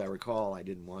 As I recall, I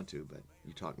didn't want to, but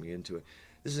you talked me into it.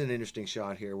 This is an interesting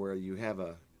shot here where you have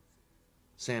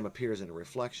Sam appears in a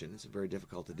reflection. It's very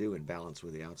difficult to do in balance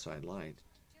with the outside light.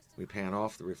 We pan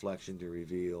off the reflection to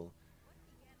reveal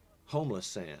homeless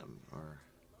Sam, or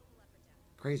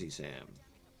crazy Sam.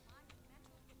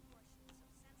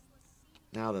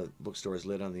 Now the bookstore is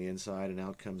lit on the inside, and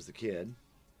out comes the kid,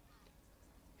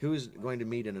 who is going to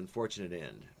meet an unfortunate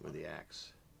end with the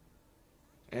axe.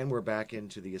 And we're back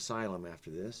into the asylum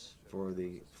after this for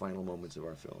the final moments of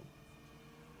our film.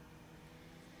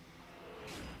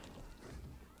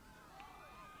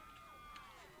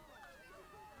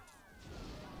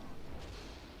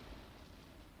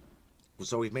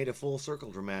 So we've made a full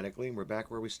circle dramatically, and we're back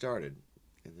where we started.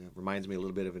 It reminds me a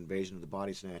little bit of Invasion of the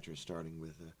Body Snatchers, starting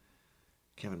with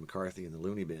Kevin McCarthy and the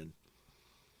Looney Bin.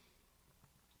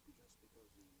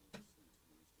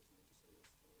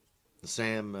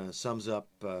 Sam sums up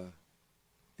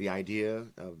the idea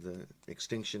of the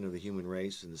extinction of the human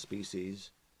race and the species.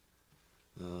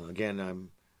 Again, I'm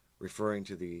referring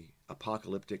to the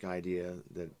apocalyptic idea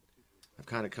that I've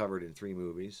kind of covered in 3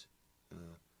 movies.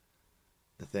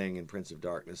 The Thing and Prince of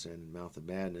Darkness and Mouth of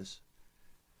Madness.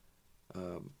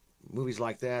 Movies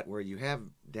like that where you have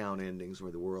down endings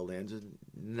where the world ends is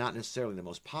not necessarily the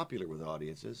most popular with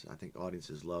audiences. I think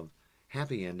audiences love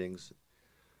happy endings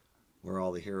where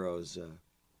all the heroes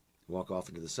walk off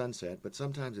into the sunset, but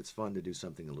sometimes it's fun to do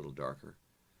something a little darker.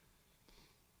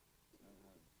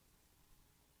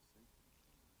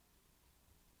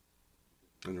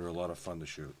 And they're a lot of fun to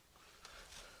shoot.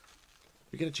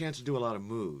 You get a chance to do a lot of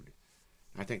mood.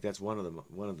 I think that's one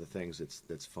of the things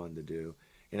that's fun to do.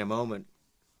 In a moment,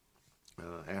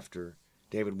 after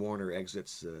David Warner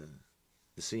exits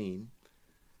the scene.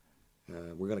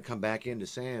 We're going to come back into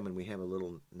Sam, and we have a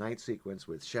little night sequence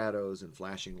with shadows and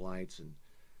flashing lights,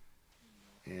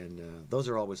 and those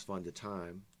are always fun to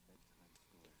time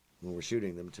when we're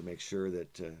shooting them to make sure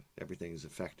that everything is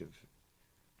effective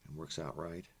and works out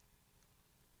right.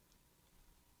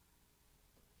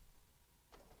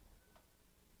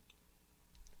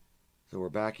 So we're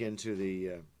back into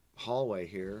the hallway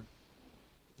here,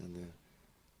 and the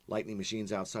lightning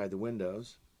machines outside the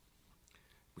windows.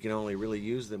 We can only really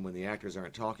use them when the actors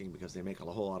aren't talking because they make a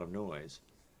whole lot of noise.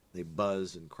 They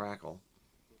buzz and crackle.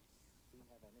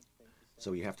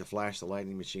 So you have to flash the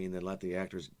lightning machine, then let the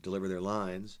actors deliver their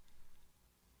lines,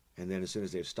 and then as soon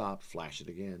as they've stopped, flash it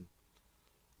again.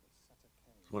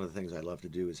 One of the things I love to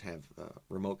do is have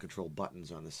remote control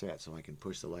buttons on the set so I can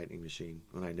push the lightning machine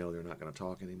when I know they're not going to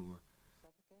talk anymore.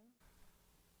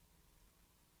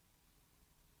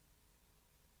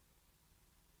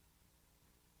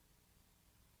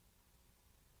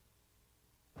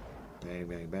 Bang,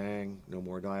 bang, bang. No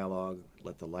more dialogue.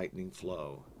 Let the lightning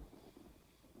flow.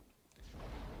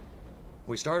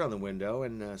 We start on the window,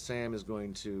 and Sam is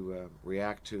going to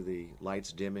react to the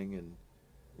lights dimming, and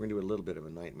we're going to do a little bit of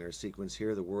a nightmare sequence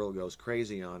here. The world goes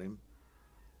crazy on him.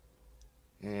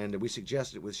 And we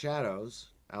suggest it with shadows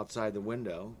outside the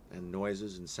window, and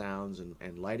noises and sounds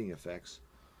and lighting effects.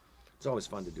 It's always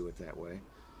fun to do it that way.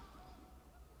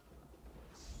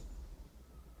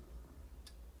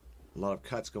 A lot of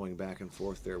cuts going back and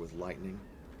forth there with lightning.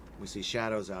 We see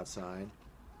shadows outside.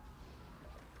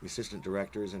 The assistant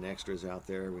directors and extras out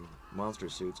there in monster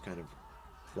suits kind of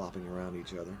flopping around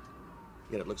each other.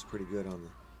 Yet it looks pretty good on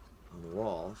the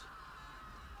walls.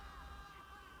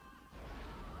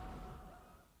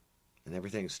 And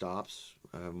everything stops.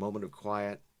 A moment of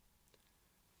quiet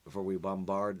before we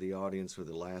bombard the audience with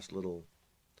the last little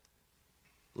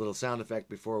sound effect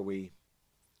before we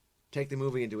take the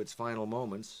movie into its final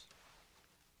moments.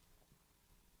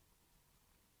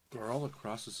 Are all the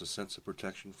crosses a sense of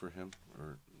protection for him,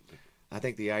 or? I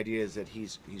think the idea is that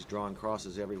he's drawn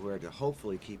crosses everywhere to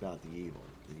hopefully keep out the evil.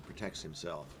 That he protects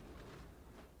himself.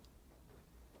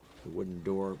 The wooden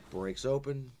door breaks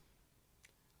open,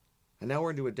 and now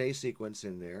we're into a day sequence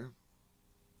in there,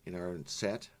 in our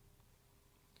set,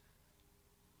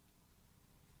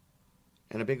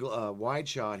 and a big wide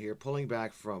shot here, pulling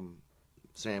back from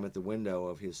Sam at the window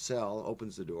of his cell,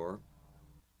 opens the door.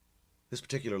 This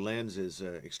particular lens is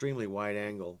extremely wide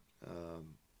angle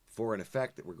for an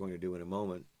effect that we're going to do in a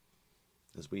moment.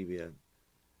 As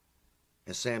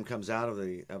Sam comes out of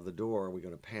the door, we're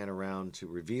going to pan around to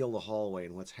reveal the hallway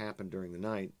and what's happened during the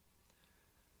night.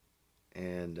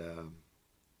 And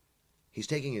he's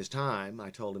taking his time.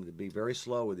 I told him to be very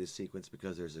slow with this sequence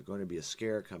because there's going to be a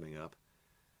scare coming up.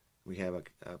 We have a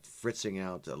fritzing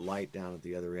out light down at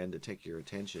the other end to take your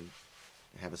attention,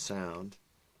 to have a sound.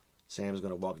 Sam's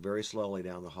going to walk very slowly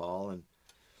down the hall, and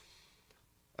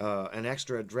an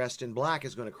extra dressed in black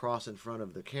is going to cross in front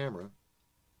of the camera,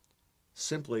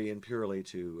 simply and purely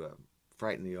to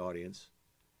frighten the audience.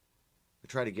 We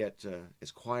try to get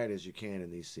as quiet as you can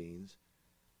in these scenes.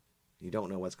 You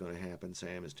don't know what's going to happen.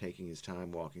 Sam is taking his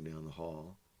time walking down the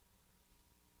hall.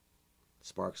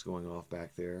 Sparks going off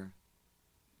back there.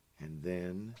 And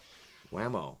then,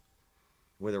 whammo.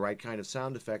 With the right kind of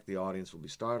sound effect, the audience will be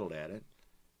startled at it.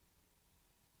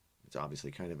 It's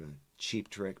obviously kind of a cheap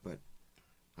trick, but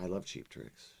I love cheap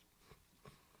tricks.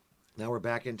 Now we're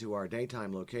back into our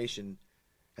daytime location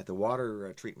at the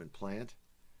water treatment plant.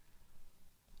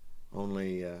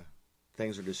 Only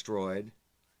things are destroyed.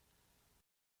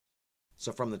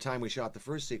 So from the time we shot the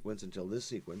first sequence until this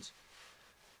sequence,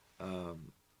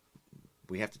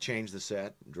 we have to change the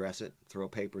set, dress it, throw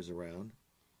papers around.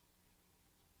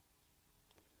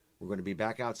 We're going to be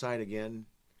back outside again,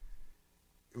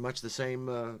 much the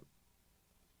same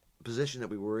position that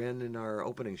we were in our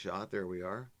opening shot. There we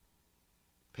are.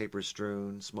 Paper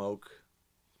strewn, smoke.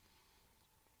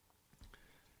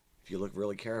 If you look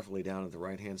really carefully down at the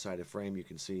right-hand side of the frame, you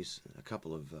can see a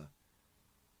couple of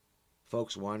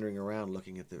folks wandering around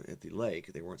looking at the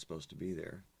lake. They weren't supposed to be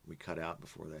there. We cut out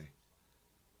before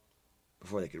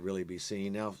they could really be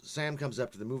seen. Now, Sam comes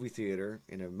up to the movie theater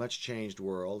in a much changed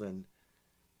world, and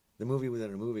the movie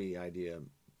within a movie idea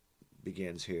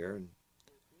begins here. And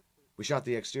we shot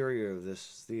the exterior of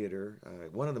this theater,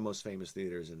 one of the most famous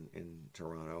theaters in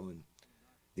Toronto, and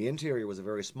the interior was a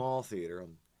very small theater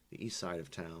on the east side of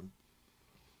town.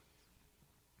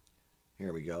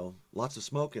 Here we go. Lots of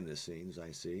smoke in this scene, as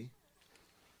I see.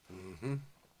 Mm-hmm.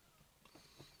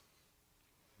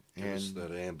 And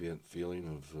that ambient feeling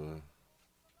of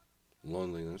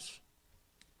loneliness.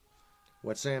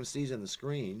 What Sam sees on the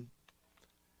screen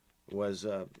was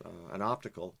an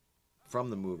optical from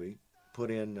the movie put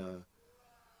in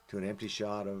to an empty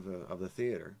shot of the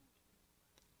theater.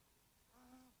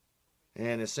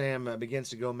 And as Sam begins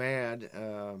to go mad,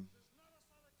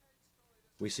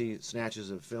 we see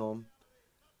snatches of film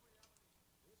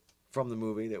from the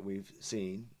movie that we've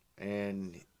seen,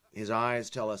 and his eyes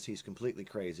tell us he's completely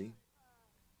crazy.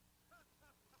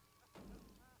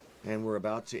 And we're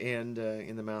about to end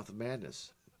in the mouth of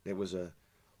madness. It was a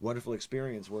wonderful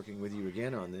experience working with you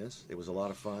again on this. It was a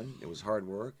lot of fun. It was hard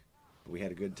work, but we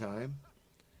had a good time.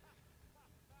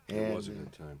 It was a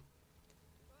good time.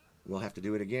 We'll have to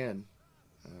do it again.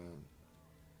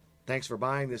 Thanks for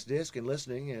buying this disc and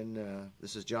listening. And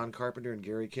this is John Carpenter and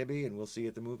Gary Kibbe, and we'll see you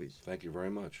at the movies. Thank you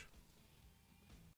very much.